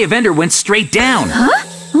 The Eye of Ender went straight down. Huh?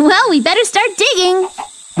 Well, we better start digging.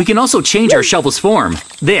 We can also change our shovel's form.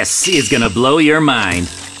 This is gonna blow your mind.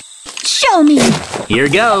 Show me. Here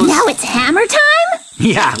goes. Now it's hammer time?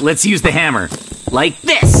 Yeah, let's use the hammer. Like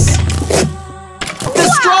this. The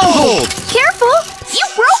stronghold! Careful! You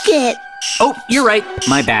broke it! Oh, you're right.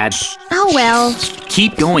 My bad. Oh well.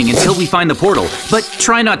 Keep going until we find the portal, but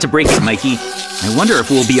try not to break it, Mikey. I wonder if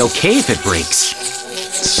we'll be okay if it breaks.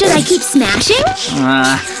 Should I keep smashing?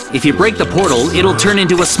 If you break the portal, it'll turn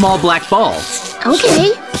into a small black ball.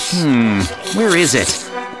 Okay. Where is it?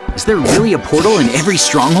 Is there really a portal in every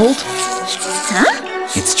stronghold? Huh?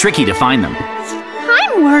 It's tricky to find them.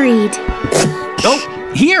 I'm worried.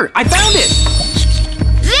 Oh, here! I found it!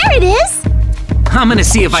 There it is! I'm gonna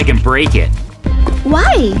see if I can break it.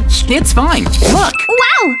 Why? It's fine. Look!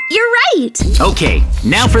 Wow, you're right! Okay,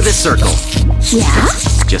 now for this circle. Yeah?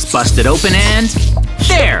 Just bust it open and…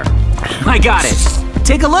 there! I got it!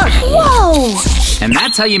 Take a look! Whoa! And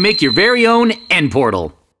that's how you make your very own end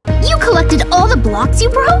portal. You collected all the blocks you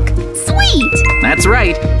broke? Sweet! That's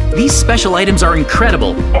right. These special items are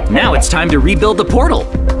incredible. Now it's time to rebuild the portal.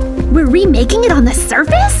 We're remaking it on the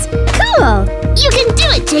surface? Cool! You can do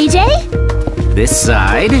it, JJ! This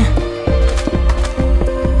side.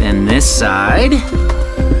 Then this side.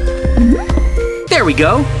 There we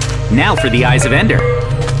go. Now for the Eyes of Ender.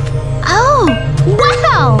 Oh,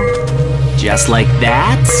 wow! Just like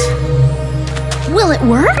that. Will it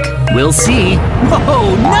work? We'll see.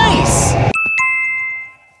 Whoa, nice!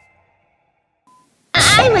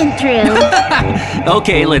 I went through.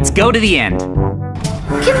 Okay, let's go to the end.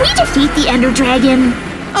 Can we defeat the Ender Dragon?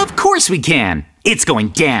 Of course we can. It's going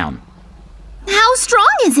down. How strong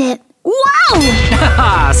is it? Wow!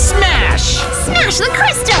 Haha, smash! Smash the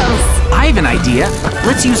crystals! I have an idea.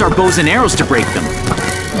 Let's use our bows and arrows to break them.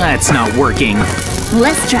 That's not working.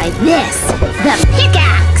 Let's try this. The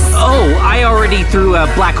pickaxe! Oh, I already threw a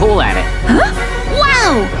black hole at it. Huh?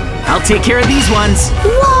 Wow! I'll take care of these ones.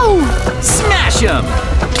 Whoa! Smash them!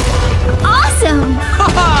 Awesome!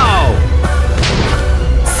 Ho-ho!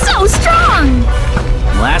 So strong!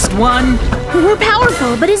 Last one. We're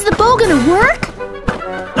powerful, but is the bow gonna work?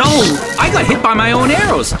 Oh, I got hit by my own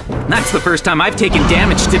arrows. That's the first time I've taken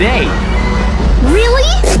damage today.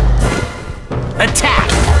 Really? Attack!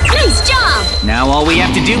 Nice job! Now all we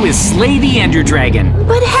have to do is slay the Ender Dragon.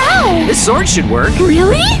 But how? This sword should work.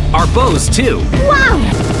 Really? Our bows, too. Wow!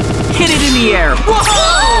 Hit it in the air.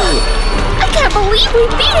 Whoa! I can't believe we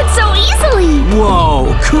beat it so easily!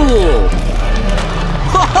 Whoa, cool.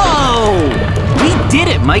 Whoa! We did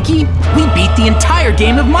it, Mikey. We beat the entire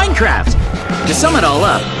game of Minecraft. To sum it all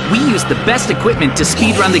up, we used the best equipment to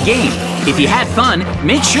speedrun the game. If you had fun,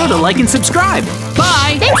 make sure to like and subscribe.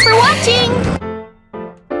 Bye! Thanks for watching!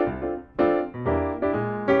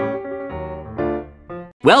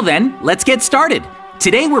 Well then, let's get started.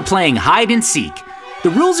 Today we're playing hide and seek.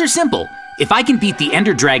 The rules are simple. If I can beat the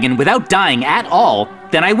Ender Dragon without dying at all,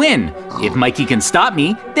 then I win. If Mikey can stop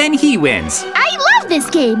me, then he wins. I love this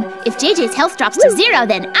game! If JJ's health drops to 0,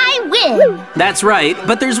 then I win! That's right,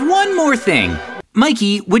 but there's one more thing.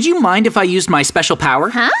 Mikey, would you mind if I used my special power?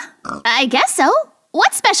 Huh? I guess so.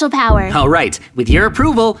 What special power? All right, with your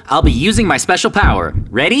approval, I'll be using my special power.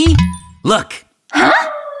 Ready? Look. Huh?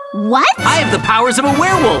 What? I have the powers of a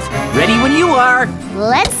werewolf. Ready when you are.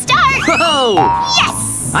 Let's start! Whoa!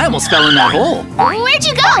 Yes! I almost fell in that hole. Where'd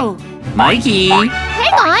you go? Mikey!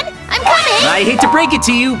 Hang on, I'm coming! I hate to break it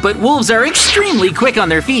to you, but wolves are extremely quick on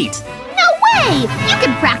their feet. No way! You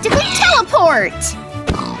can practically teleport!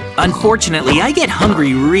 Unfortunately, I get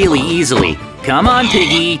hungry really easily. Come on,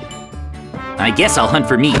 Piggy. I guess I'll hunt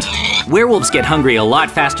for meat. Werewolves get hungry a lot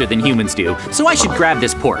faster than humans do, so I should grab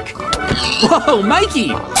this pork. Whoa, Mikey!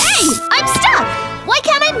 Hey, I'm stuck! Why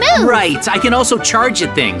can't I move? Right, I can also charge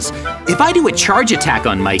at things. If I do a charge attack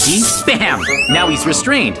on Mikey, bam! Now he's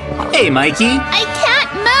restrained. Hey, Mikey! I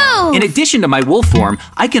can't move! In addition to my wolf form,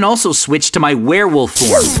 I can also switch to my werewolf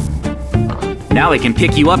form. Now I can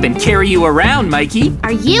pick you up and carry you around, Mikey.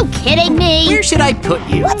 Are you kidding me? Where should I put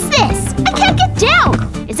you? What's this? I can't get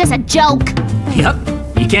down! Is this a joke? Yep,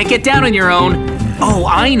 you can't get down on your own. Oh,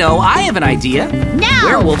 I know, I have an idea. No!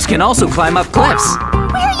 Werewolves can also climb up cliffs.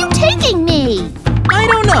 Where are you taking me? I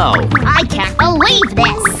don't know. I can't believe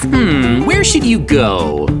this! Where should you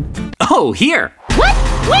go? Oh, here. What?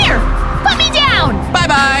 Where? Put me down!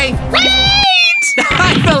 Bye-bye. Wait!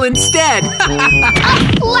 I fell instead.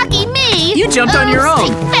 Lucky me! You jumped on your own.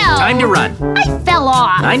 I fell. Time to run. I fell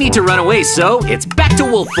off. I need to run away, so it's back to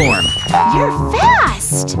wolf form. You're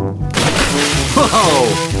fast.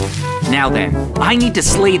 Whoa! Now then, I need to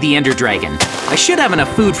slay the Ender Dragon. I should have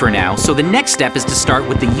enough food for now, so the next step is to start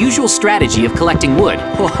with the usual strategy of collecting wood.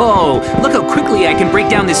 Whoa! Look how quickly I can break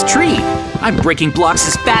down this tree. I'm breaking blocks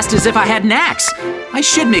as fast as if I had an axe. I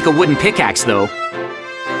should make a wooden pickaxe, though.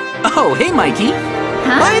 Oh, hey, Mikey.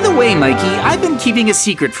 Huh? By the way, Mikey, I've been keeping a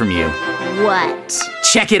secret from you. What?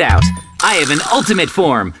 Check it out. I have an ultimate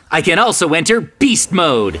form. I can also enter beast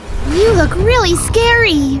mode. You look really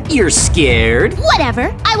scary. You're scared?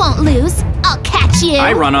 Whatever. I won't lose. I'll catch you.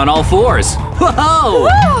 I run on all fours. Whoa!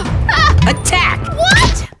 Attack!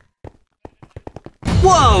 What?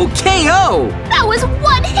 Whoa, KO! That was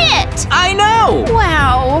one hit. I know!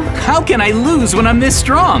 Wow. How can I lose when I'm this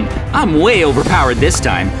strong? I'm way overpowered this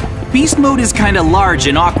time. Beast mode is kinda large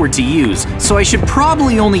and awkward to use, so I should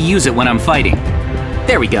probably only use it when I'm fighting.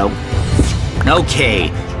 There we go. Okay,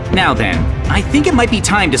 now then, I think it might be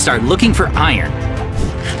time to start looking for iron.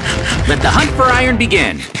 Let the hunt for iron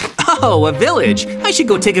begin. Oh, a village. I should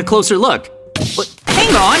go take a closer look. But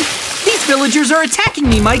hang on! These villagers are attacking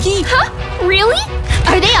me, Mikey! Huh? Really?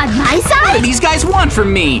 Are they on my What do side? these guys want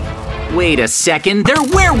from me? Wait a second, they're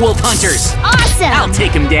werewolf hunters! Awesome. I'll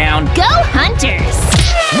take them down. Go Hunters.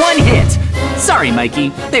 One hit! Sorry, Mikey,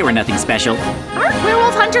 they were nothing special. Aren't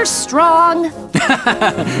werewolf hunters strong?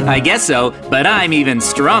 I guess so, but I'm even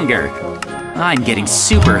stronger. I'm getting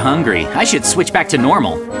super hungry. I should switch back to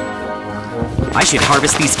normal. I should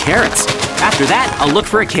harvest these carrots. After that, I'll look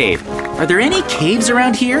for a cave. Are there any caves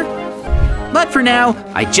around here? But for now,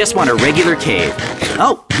 I just want a regular cave.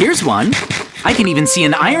 Oh, here's one. I can even see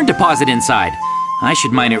an iron deposit inside. I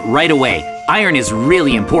should mine it right away. Iron is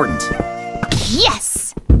really important.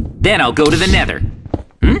 Yes. Then I'll go to the nether.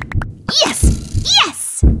 Yes.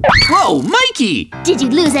 Yes. Whoa, Mikey! Did you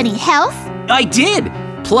lose any health? I did!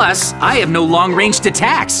 Plus, I have no long-ranged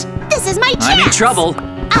attacks. This is my chance. I'm in trouble.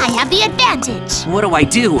 I have the advantage. What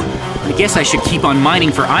do? I guess I should keep on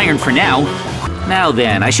mining for iron for now. Now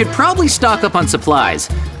then, I should probably stock up on supplies.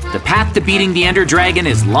 The path to beating the Ender Dragon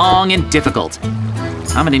is long and difficult.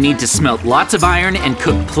 I'm gonna need to smelt lots of iron and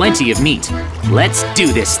cook plenty of meat. Let's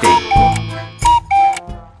do this thing.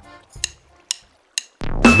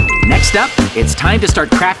 Next up, it's time to start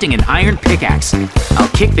crafting an iron pickaxe. I'll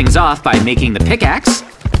kick things off by making the pickaxe.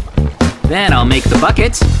 Then I'll make the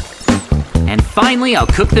bucket. And finally, I'll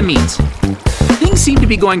cook the meat. Things seem to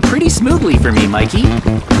be going pretty smoothly for me, Mikey.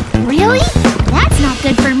 Really? That's not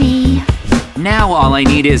good for me. Now all I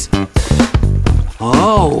need is...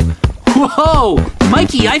 Oh! Whoa!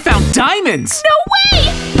 Mikey, I found diamonds! No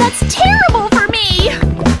way! That's terrible for me.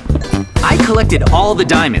 I collected all the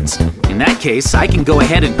diamonds. In that case, I can go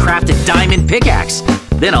ahead and craft a diamond pickaxe.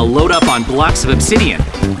 Then I'll load up on blocks of obsidian.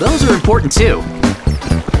 Those are important too.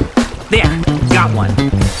 There, got one.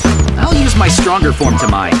 I'll use my stronger form to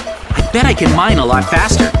mine. I bet I can mine a lot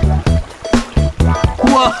faster.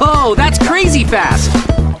 Whoa, that's crazy fast!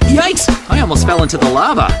 Yikes, I almost fell into the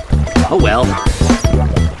lava. Oh well.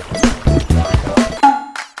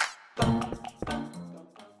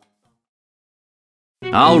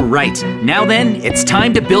 All right, now then, it's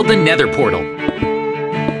time to build the nether portal.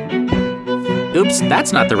 Oops,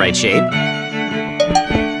 that's not the right shape.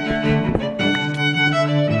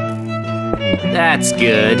 That's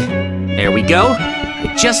good. There we go.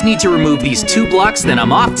 I just need to remove these 2 blocks, then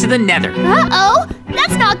I'm off to the nether. Uh-oh,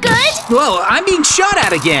 that's not good. Whoa, I'm being shot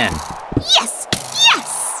at again. Yes,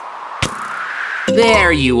 yes.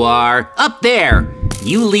 There you are, up there.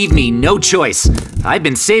 You leave me no choice. I've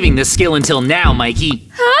been saving this skill until now, Mikey.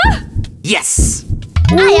 Huh? Yes.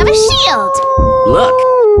 I have a shield. Look,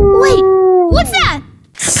 Wait, what's that?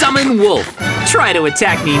 summon wolf. Try to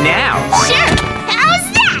attack me now. Sure,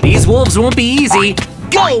 how's that? These wolves won't be easy.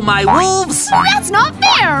 Go, my wolves! That's not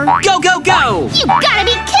fair! Go, go, go! You gotta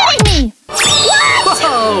be kidding me! What?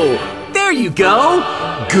 Whoa! There you go!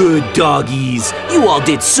 Good doggies. You all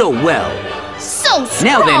did so well. So strong!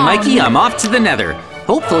 Now then, Mikey, I'm off to the nether.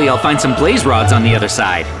 Hopefully I'll find some blaze rods on the other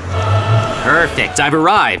side. Perfect, I've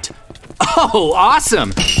arrived. Oh,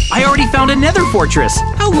 awesome! I already found a nether fortress.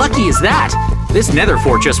 How lucky is that? This nether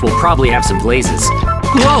fortress will probably have some blazes.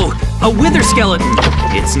 Whoa, a wither skeleton.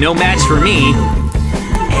 It's no match for me.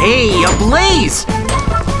 Hey, a blaze!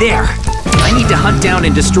 There. I need to hunt down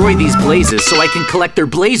and destroy these blazes so I can collect their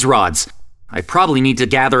blaze rods. I probably need to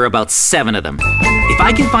gather about 7 of them. If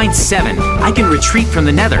I can find 7, I can retreat from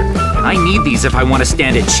the nether. I need these if I want to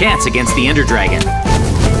stand a chance against the Ender Dragon.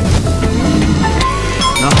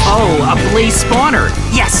 Oh, a blaze spawner!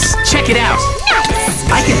 Yes, check it out! Nice!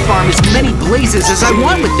 I can farm as many blazes as I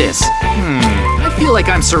want with this. I feel like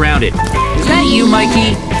I'm surrounded. Is that you,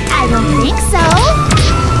 Mikey? I don't think so.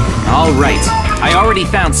 All right, I already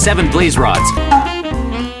found 7 blaze rods.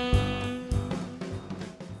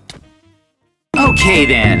 Okay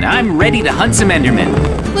then, I'm ready to hunt some Endermen.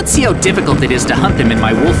 Let's see how difficult it is to hunt them in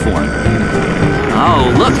my wolf form.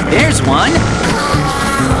 Oh, look, there's one!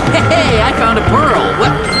 Hey, I found a pearl!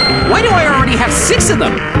 What? Why do I already have 6 of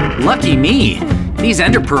them? Lucky me. These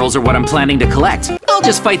ender pearls are what I'm planning to collect. I'll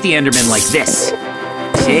just fight the Enderman like this.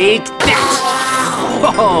 Take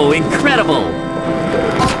that! Whoa, incredible!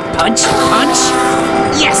 Punch, punch!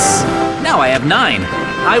 Yes! Now I have 9.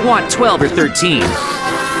 I want 12 or 13.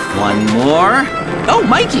 One more. Oh,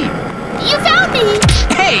 Mikey! You found me!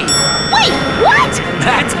 Hey! Wait, what?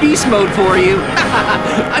 That's beast mode for you.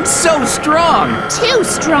 I'm so strong. Too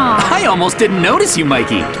strong. I almost didn't notice you,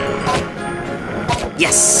 Mikey.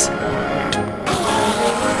 Yes.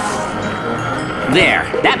 There,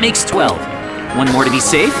 that makes 12. One more to be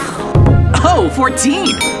safe. Oh,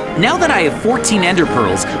 14. Now that I have 14 ender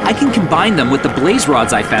pearls, I can combine them with the blaze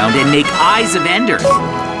rods I found and make eyes of ender.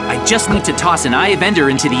 I just need to toss an eye of ender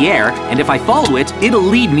into the air, and if I follow it, it'll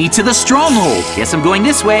lead me to the stronghold. Guess I'm going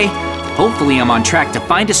this way. Hopefully I'm on track to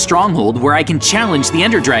find a stronghold where I can challenge the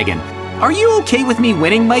Ender Dragon. Are you okay with me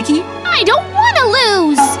winning, Mikey? I don't want to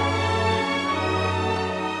lose!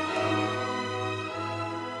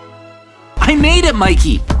 I made it,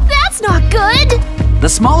 Mikey! That's not good! The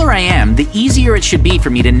smaller I am, the easier it should be for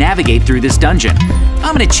me to navigate through this dungeon.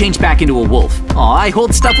 I'm gonna change back into a wolf. Aw, I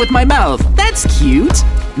hold stuff with my mouth. That's cute.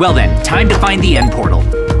 Well then, time to find the end portal.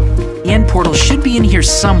 The end portal should be in here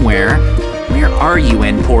somewhere. Where are you,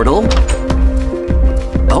 end portal?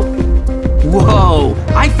 Oh. Whoa!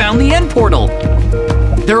 I found the end portal!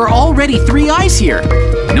 There are already 3 eyes here.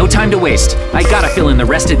 No time to waste. I gotta fill in the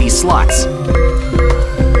rest of these slots.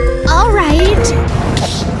 All right.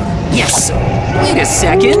 Yes! Wait a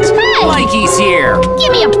second! Hey! Mikey's here!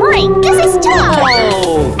 Give me a break. This is tough.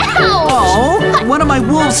 Oh! Ouch! Oh! One of my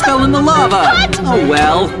wolves fell in the lava! What? Oh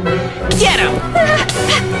well. Get him!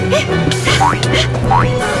 What?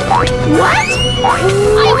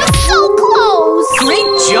 I was so close! Great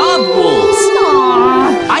job, wolves!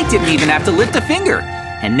 Aww. I didn't even have to lift a finger.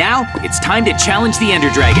 And now, it's time to challenge the Ender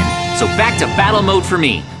Dragon. So back to battle mode for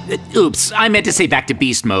me. Oops, I meant to say back to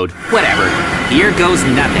beast mode. Whatever. Here goes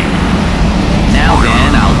nothing. Now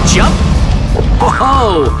then, I'll jump.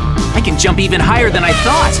 Whoa! I can jump even higher than I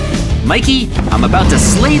thought. Mikey, I'm about to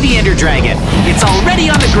slay the Ender Dragon. It's already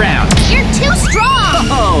on the ground. You're too strong!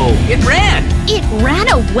 Oh, it ran. It ran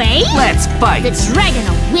away? Let's fight. The dragon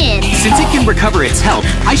will win. Since it can recover its health,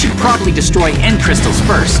 I should probably destroy end crystals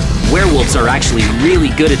first. Werewolves are actually really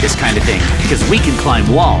good at this kind of thing, because we can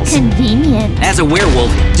climb walls. Convenient. As a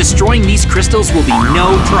werewolf, destroying these crystals will be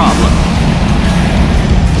no problem.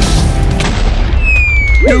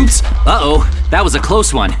 Oops! Uh-oh, that was a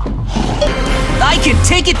close one. I can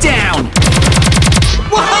take it down!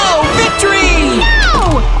 Whoa! Victory!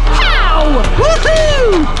 No! How?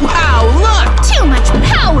 Woohoo! Wow, look! Too much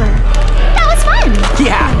power. That was fun.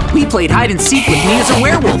 Yeah, we played hide and seek with me as a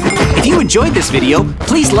werewolf. If you enjoyed this video,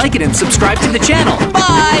 please like it and subscribe to the channel.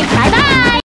 Bye! Bye-bye.